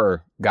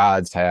or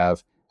gods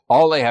have,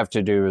 all they have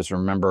to do is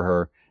remember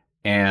her,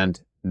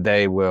 and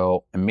they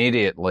will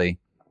immediately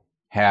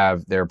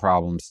have their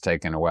problems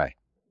taken away.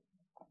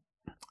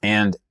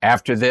 And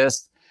after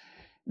this,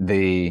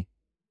 the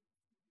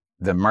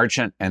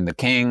merchant and the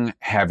king,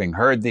 having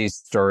heard these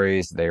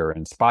stories, they are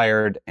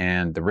inspired,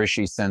 and the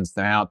rishi sends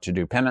them out to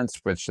do penance,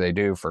 which they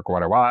do for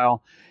quite a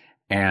while.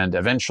 And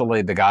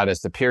eventually the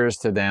goddess appears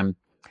to them,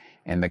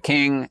 and the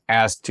king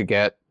asks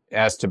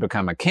to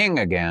become a king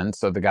again.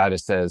 So the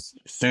goddess says,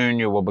 soon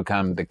you will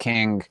become the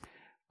king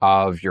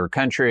of your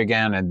country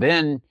again, and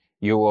then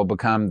you will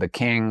become the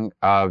king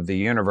of the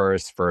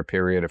universe for a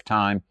period of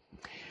time.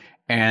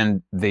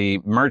 And the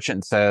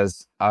merchant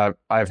says,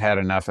 I've had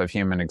enough of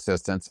human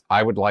existence.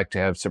 I would like to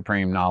have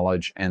supreme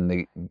knowledge. And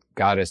the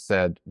goddess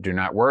said, do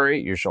not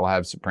worry, you shall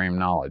have supreme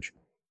knowledge.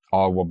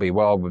 All will be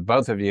well with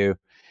both of you.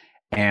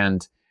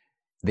 And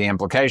the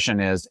implication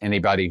is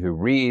anybody who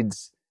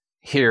reads,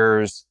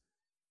 hears,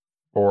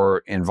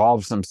 or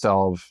involves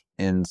themselves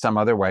in some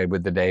other way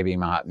with the Devi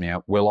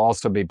Mahatmya will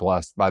also be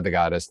blessed by the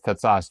goddess.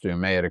 Tatsastu,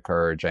 may it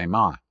occur, Jai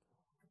Ma.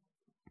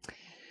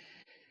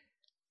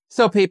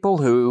 So people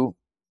who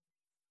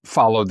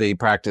follow the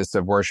practice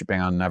of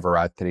worshiping on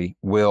Navaratri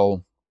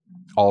will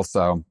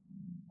also,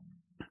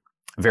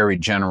 very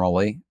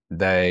generally,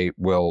 they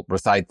will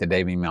recite the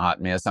Devi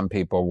Mahatmya. Some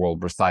people will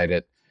recite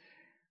it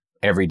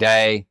every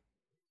day.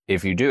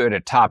 If you do it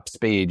at top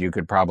speed, you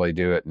could probably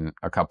do it in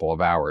a couple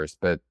of hours,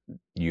 but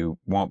you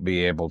won't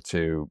be able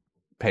to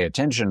pay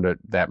attention to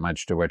that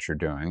much to what you're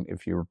doing.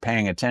 If you're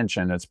paying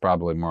attention, it's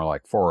probably more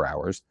like 4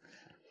 hours.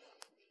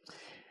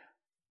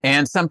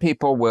 And some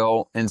people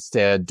will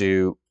instead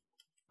do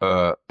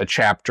a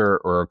chapter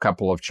or a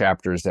couple of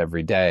chapters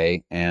every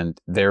day, and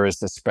there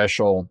is a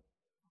special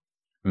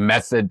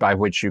method by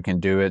which you can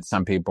do it.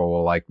 Some people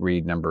will like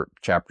read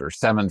chapter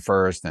 7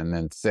 first, and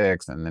then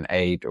 6, and then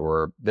 8,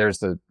 or there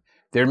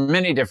are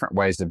many different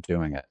ways of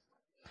doing it.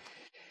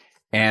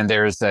 And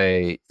there's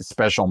a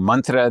special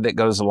mantra that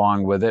goes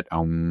along with it.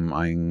 Om,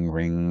 Aing,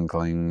 Ring,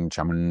 Kling,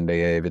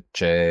 Chamundaye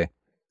Viche.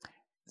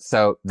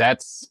 So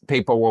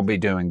people will be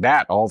doing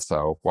that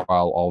also while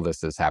all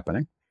this is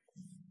happening.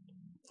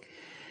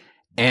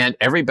 And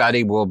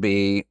everybody will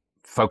be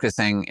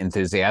focusing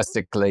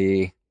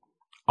enthusiastically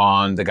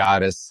on the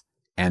goddess.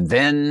 And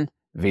then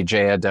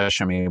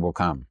Vijayadashami will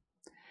come.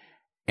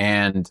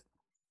 And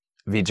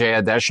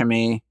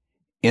Vijayadashami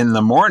in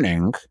the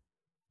morning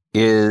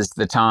is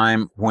the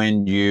time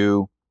when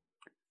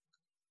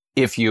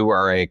if you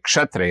are a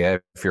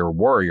kshatriya, if you're a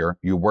warrior,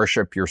 you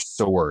worship your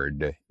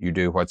sword. You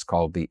do what's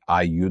called the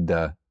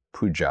Ayudha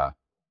Puja.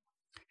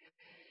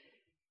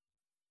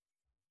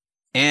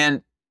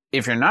 And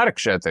if you're not a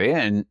kshatriya,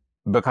 and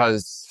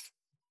because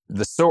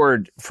the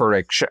sword for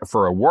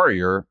a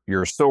warrior,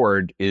 your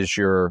sword is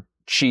your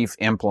chief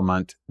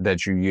implement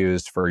that you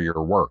use for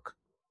your work.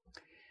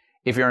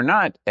 If you're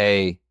not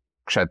a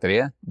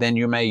kshatriya, then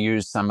you may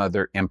use some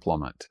other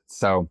implement.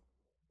 So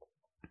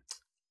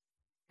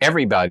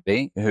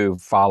everybody who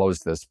follows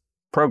this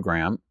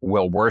program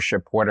will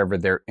worship whatever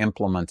their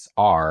implements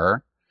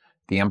are,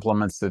 the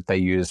implements that they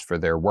use for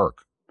their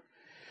work.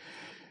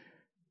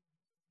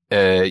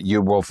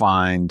 You will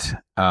find,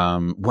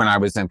 when I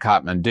was in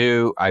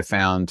Kathmandu, I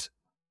found,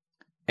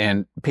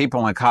 and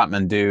people in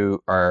Kathmandu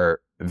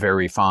are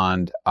very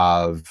fond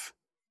of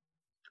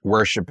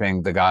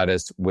worshiping the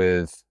goddess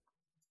with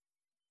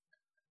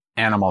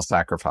animal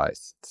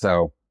sacrifice.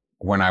 So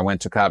when I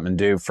went to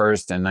Kathmandu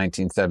first in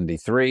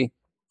 1973,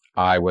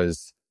 I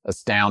was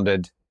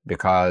astounded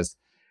because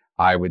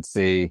I would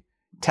see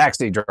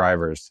taxi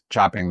drivers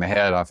chopping the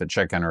head off a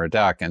chicken or a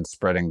duck and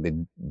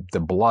spreading the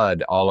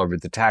blood all over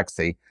the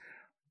taxi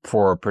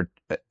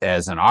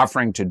as an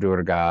offering to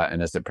Durga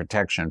and as a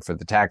protection for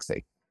the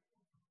taxi.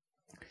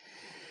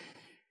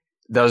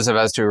 Those of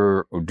us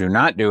who do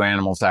not do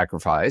animal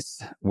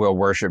sacrifice will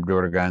worship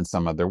Durga in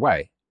some other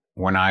way.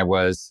 When I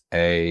was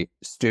a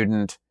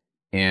student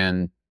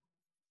in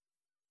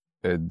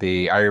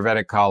the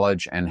Ayurvedic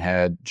college and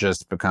had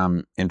just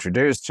become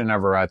introduced to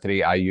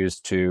Navaratri, I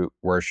used to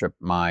worship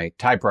my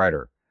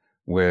typewriter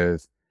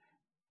with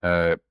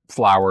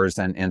flowers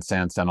and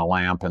incense and a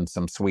lamp and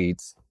some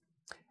sweets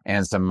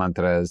and some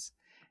mantras.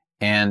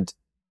 And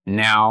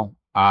now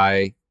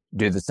I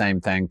do the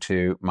same thing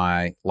to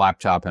my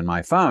laptop and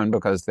my phone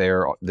because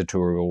they're the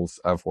tools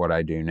of what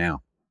I do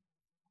now.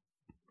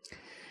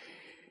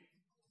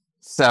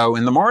 So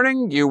in the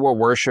morning, you will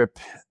worship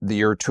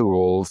your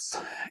tools,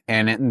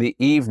 and in the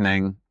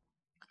evening,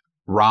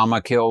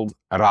 Rama killed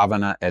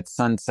Ravana at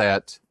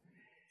sunset,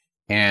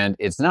 and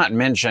it's not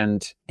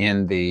mentioned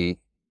in the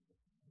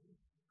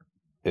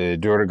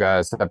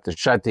Durga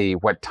Saptashati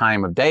what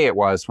time of day it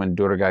was when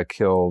Durga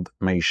killed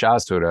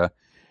Mahishasura,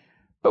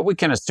 but we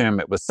can assume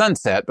it was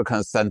sunset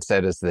because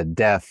sunset is the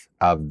death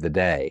of the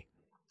day.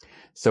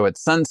 So at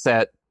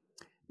sunset,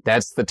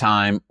 that's the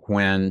time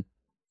when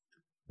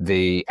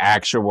the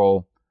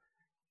actual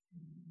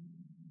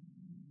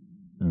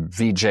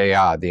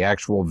Vijaya, the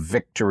actual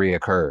victory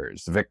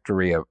occurs.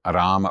 Victory of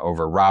Rama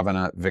over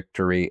Ravana,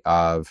 victory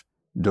of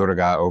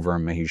Durga over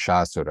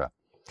Mahishasura.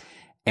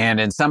 And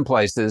in some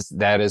places,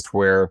 that is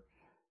where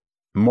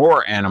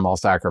more animal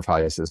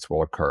sacrifices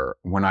will occur.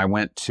 When I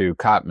went to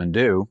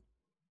Kathmandu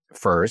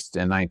first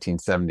in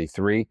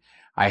 1973,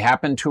 I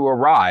happened to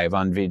arrive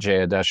on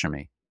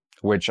Vijayadashami,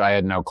 which I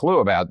had no clue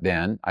about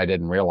then. I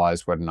didn't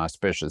realize what an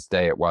auspicious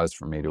day it was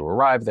for me to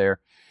arrive there.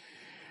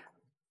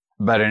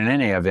 But in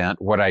any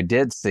event, what I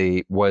did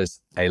see was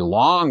a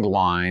long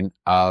line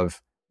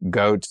of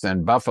goats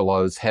and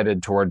buffaloes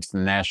headed towards the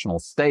National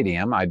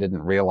Stadium. I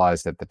didn't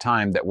realize at the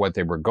time that what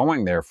they were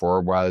going there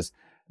for was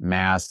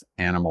mass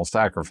animal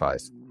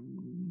sacrifice.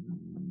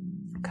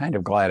 Kind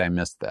of glad I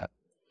missed that.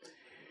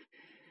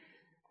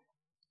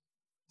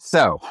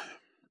 So,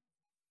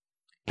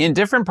 in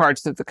different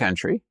parts of the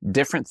country,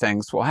 different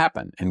things will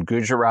happen. In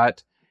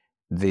Gujarat,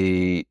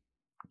 the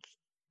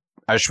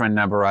Ashwin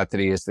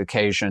Navaratri is the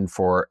occasion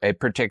for a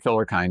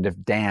particular kind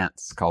of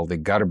dance called the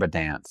Garba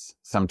dance,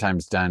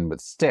 sometimes done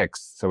with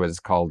sticks, so it's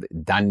called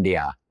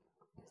Dandiya,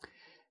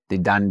 the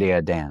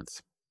Dandiya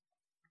dance.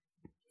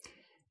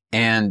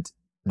 And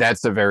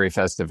that's a very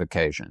festive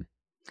occasion.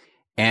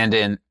 And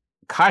in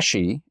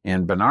Kashi,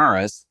 in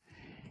Benares,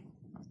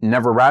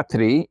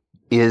 Navaratri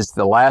is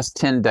the last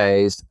 10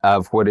 days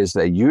of what is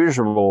a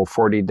usual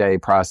 40-day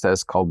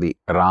process called the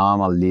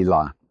Rama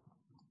Lila.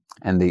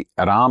 And the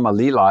Rama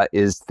Lila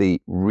is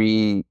the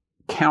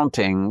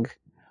recounting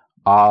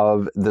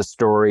of the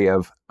story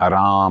of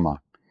Rama.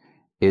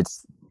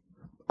 It's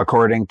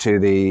according to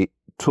the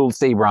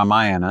Tulsi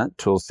Ramayana.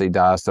 Tulsi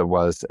Dasa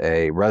was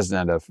a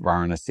resident of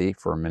Varanasi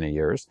for many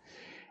years,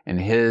 and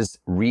his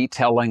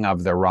retelling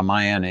of the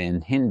Ramayana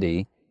in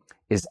Hindi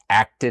is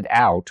acted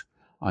out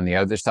on the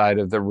other side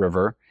of the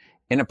river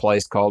in a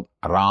place called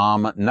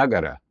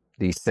Ramnagara,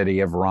 the city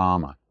of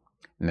Rama.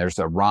 And there's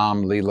a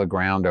Ram Lila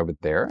ground over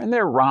there, and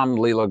there are Ram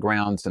Lila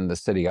grounds in the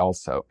city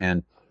also.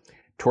 And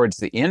towards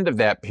the end of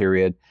that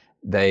period,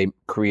 they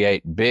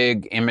create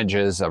big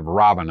images of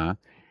Ravana,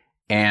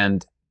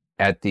 and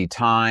at the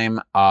time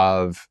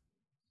of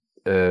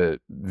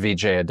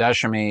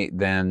Vijayadashami,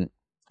 then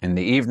in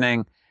the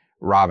evening,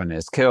 Ravana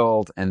is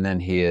killed, and then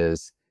he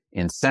is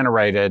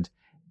incinerated,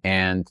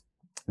 and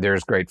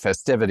there's great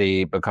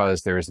festivity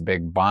because there's a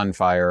big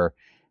bonfire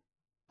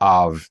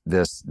of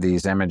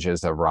these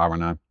images of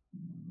Ravana,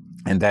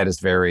 and that is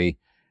very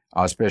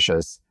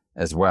auspicious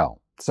as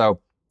well.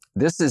 So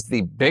this is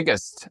the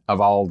biggest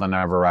of all the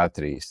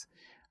Navaratris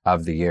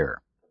of the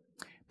year.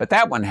 But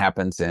that one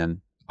happens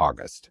in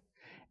August.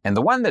 And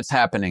the one that's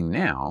happening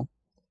now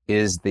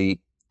is the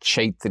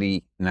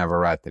Chaitri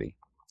Navaratri.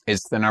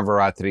 It's the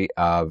Navaratri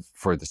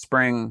for the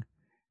spring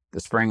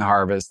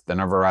harvest, the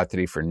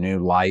Navaratri for new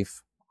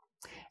life.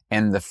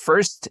 And the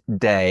first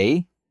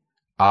day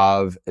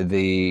of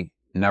the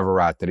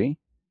Navaratri,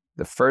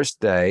 the first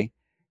day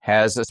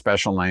has a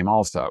special name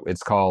also.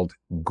 It's called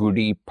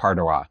Gudi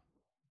Padwa.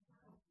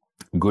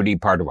 Gudi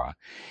Padwa.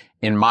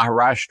 In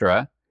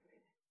Maharashtra,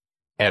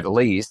 at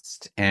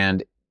least,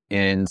 and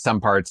in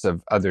some parts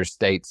of other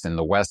states in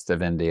the west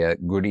of India,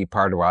 Gudi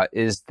Padwa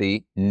is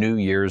the New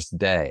Year's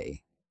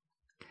Day.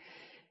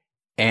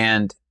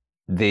 And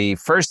the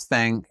first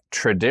thing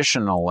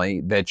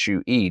traditionally that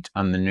you eat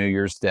on the New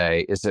Year's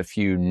Day is a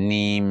few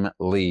neem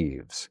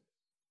leaves.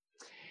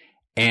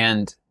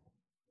 And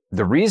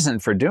the reason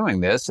for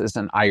doing this is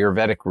an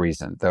Ayurvedic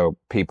reason, though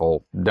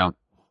people don't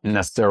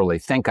necessarily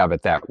think of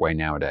it that way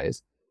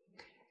nowadays.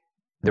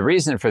 The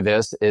reason for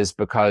this is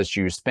because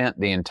you spent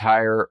the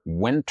entire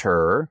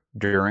winter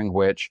during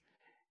which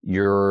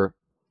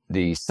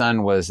the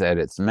sun was at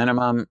its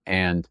minimum,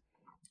 and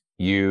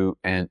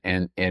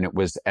it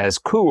was as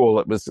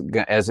cool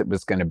as it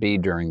was going to be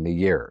during the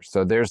year.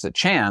 So there's a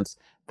chance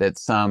that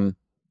some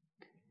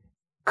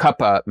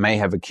kapha may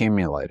have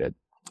accumulated.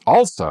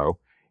 Also,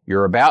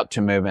 you're about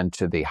to move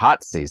into the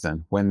hot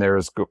season when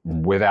there's,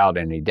 without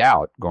any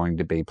doubt, going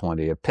to be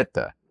plenty of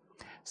pitta.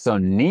 So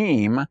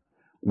neem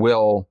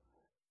will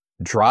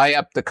dry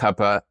up the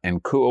kapha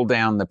and cool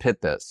down the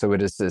pitta. So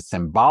it is a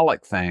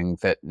symbolic thing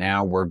that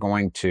now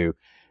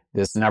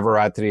this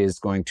Navaratri is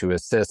going to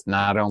assist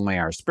not only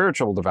our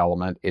spiritual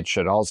development, it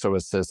should also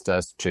assist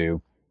us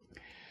to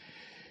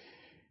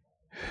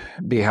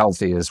be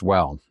healthy as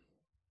well,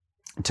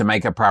 to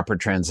make a proper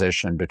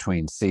transition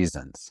between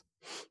seasons.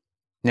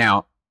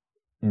 Now,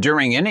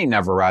 during any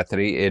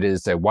Navaratri, it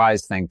is a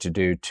wise thing to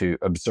do to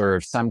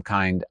observe some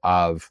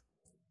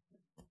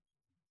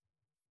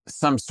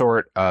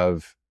sort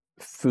of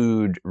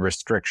food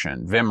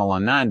restriction.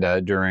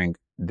 Vimalananda, during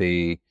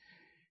the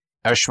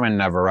Ashwin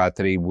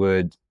Navaratri,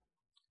 would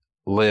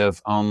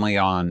live only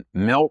on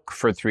milk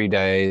for 3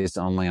 days,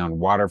 only on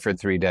water for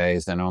 3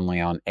 days, and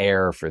only on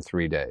air for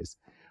 3 days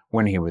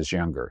when he was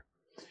younger.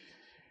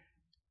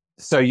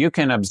 So you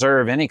can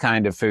observe any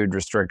kind of food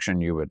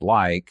restriction you would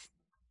like,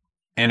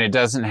 and it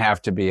doesn't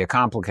have to be a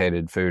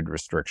complicated food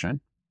restriction.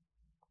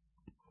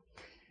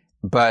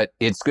 But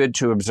it's good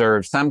to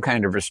observe some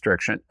kind of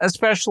restriction,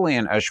 especially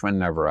in Ashwin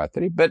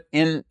Navaratri, but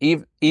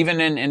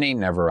even in any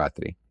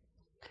Navaratri.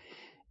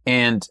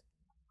 And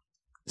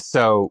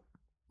so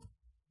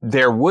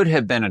there would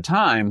have been a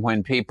time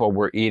when people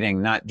were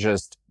eating not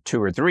just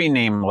 2 or 3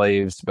 neem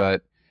leaves,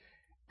 but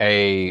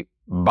a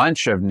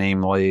bunch of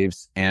neem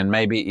leaves, and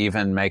maybe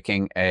even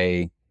making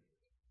a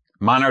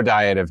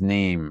monodiet of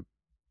neem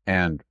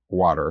and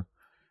water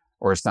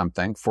or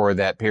something for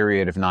that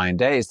period of 9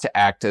 days to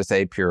act as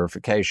a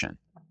purification.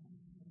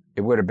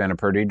 It would have been a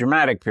pretty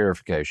dramatic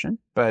purification,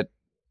 but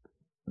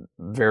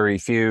very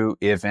few,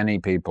 if any,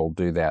 people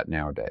do that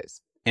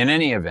nowadays. In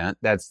any event,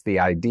 that's the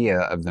idea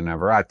of the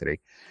Navaratri,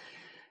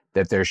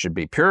 that there should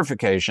be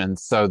purification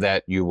so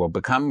that you will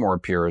become more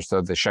pure,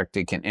 so the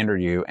Shakti can enter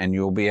you, and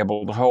you will be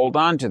able to hold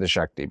on to the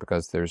Shakti,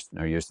 because there's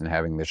no use in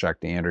having the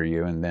Shakti enter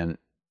you and then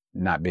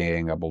not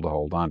being able to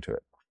hold on to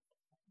it.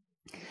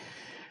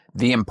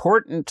 The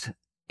important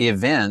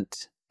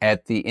event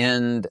at the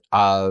end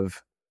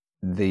of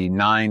the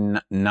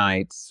 9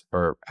 nights,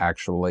 or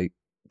actually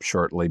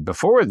shortly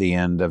before the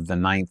end of the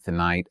 9th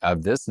night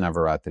of this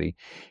Navaratri,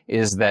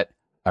 is that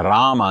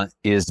Rama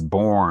is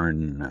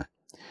born.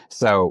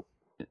 So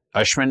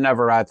Ashwin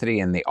Navaratri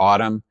in the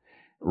autumn,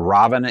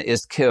 Ravana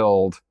is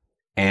killed,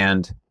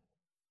 and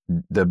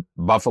the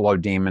buffalo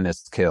demon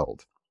is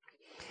killed.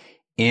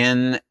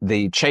 In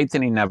the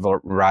Chaitanya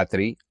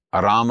Navaratri,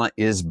 Rama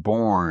is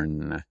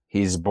born.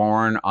 He's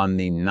born on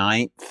the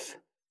 9th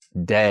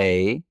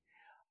day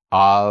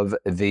of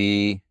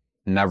the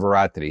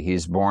Navaratri.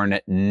 He's born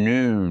at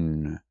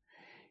noon.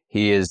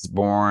 He is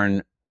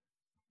born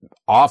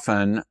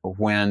often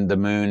when the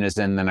moon is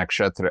in the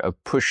nakshatra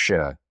of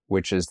Pushya,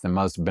 which is the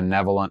most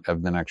benevolent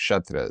of the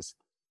nakshatras.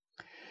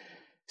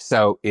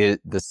 So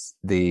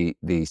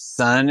the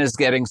sun is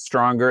getting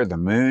stronger, the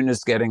moon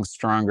is getting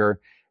stronger,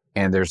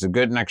 and there's a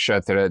good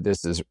nakshatra.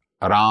 This is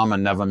Rama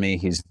Navami.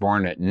 He's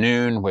born at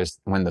noon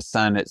when the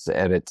sun is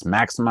at its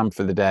maximum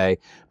for the day,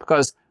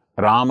 because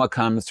Rama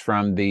comes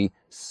from the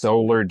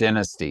solar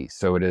dynasty.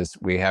 So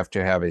we have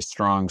to have a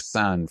strong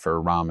sun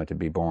for Rama to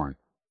be born.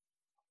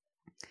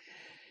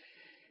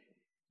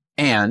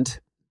 And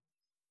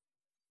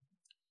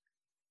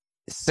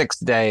 6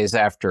 days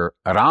after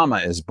Rama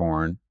is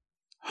born,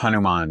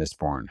 Hanuman is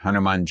born.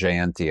 Hanuman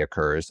Jayanti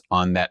occurs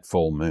on that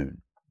full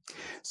moon.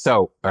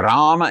 So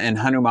Rama and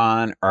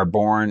Hanuman are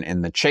born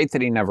in the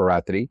Chaitanya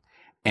Navaratri,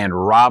 and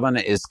Ravana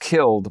is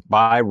killed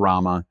by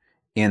Rama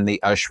in the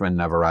Ashwin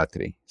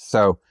Navaratri.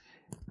 So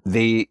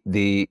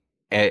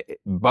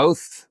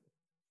both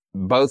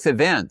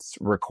events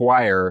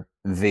require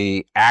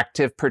the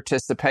active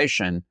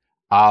participation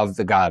of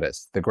the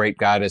goddess, the great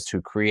goddess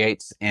who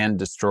creates and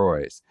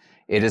destroys.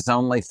 It is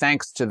only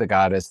thanks to the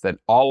goddess that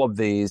all of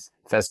these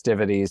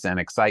festivities and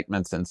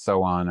excitements and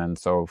so on and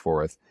so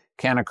forth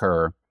can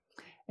occur.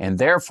 And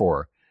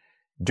therefore,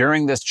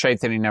 during this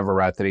Chaitanya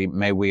Navaratri,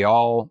 may we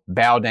all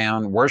bow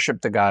down,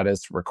 worship the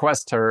goddess,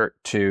 request her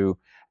to,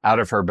 out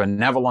of her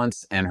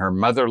benevolence and her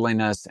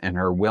motherliness and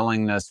her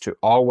willingness to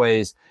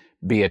always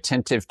be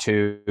attentive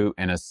to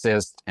and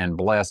assist and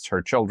bless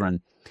her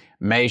children,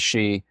 may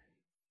she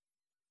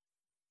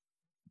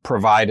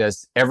provide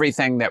us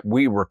everything that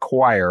we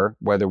require,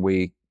 whether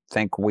we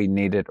think we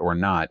need it or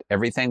not,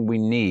 everything we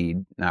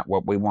need, not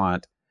what we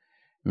want.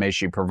 May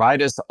she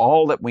provide us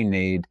all that we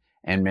need,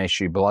 and may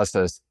she bless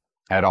us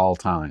at all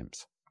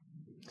times.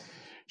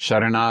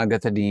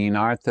 Sharanagata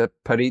dinartha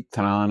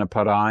paritrana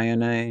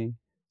parayane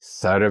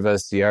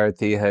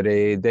sarvasyarthi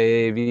hare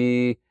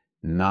devi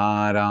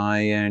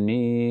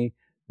narayani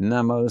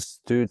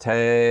namostute.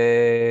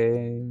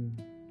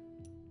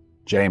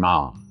 Jai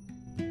Ma.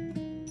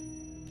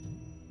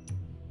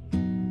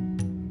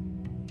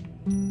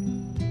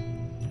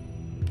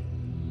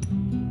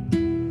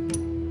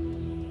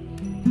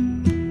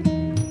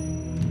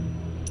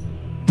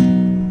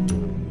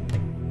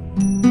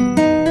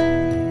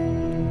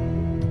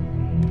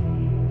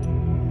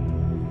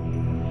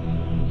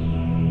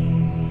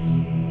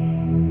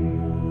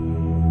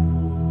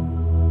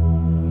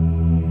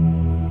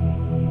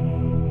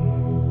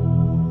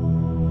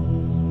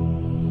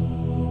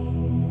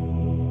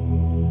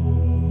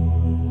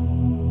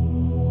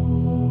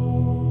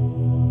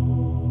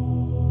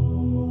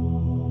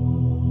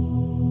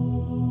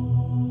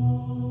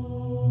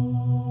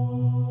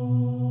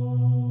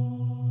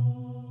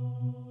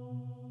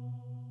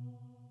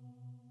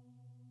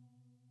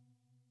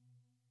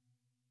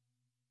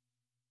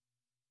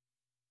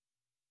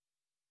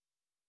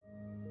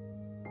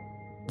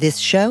 This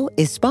show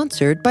is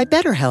sponsored by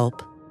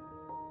BetterHelp.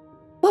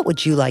 What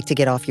would you like to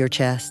get off your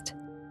chest?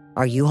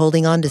 Are you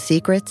holding on to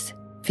secrets,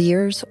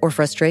 fears, or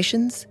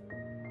frustrations?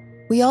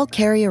 We all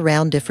carry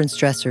around different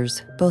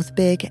stressors, both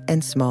big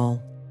and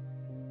small.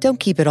 Don't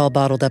keep it all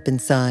bottled up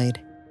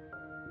inside.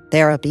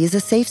 Therapy is a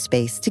safe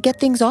space to get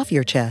things off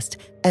your chest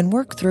and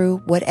work through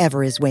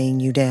whatever is weighing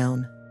you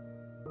down.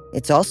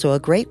 It's also a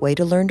great way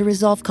to learn to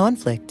resolve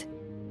conflict,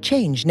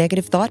 change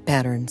negative thought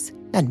patterns,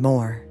 and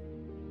more.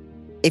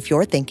 If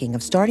you're thinking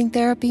of starting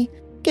therapy,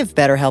 give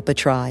BetterHelp a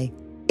try.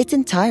 It's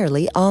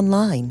entirely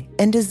online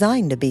and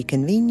designed to be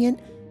convenient,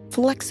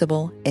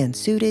 flexible, and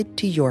suited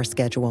to your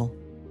schedule.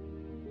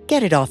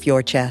 Get it off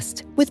your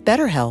chest with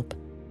BetterHelp.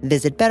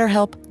 Visit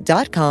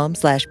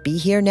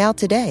BetterHelp.com/BeHereNow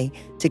today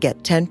to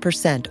get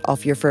 10%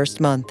 off your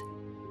first month.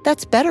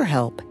 That's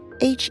BetterHelp,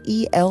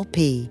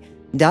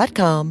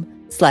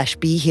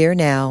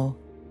 HELP.com/BeHereNow.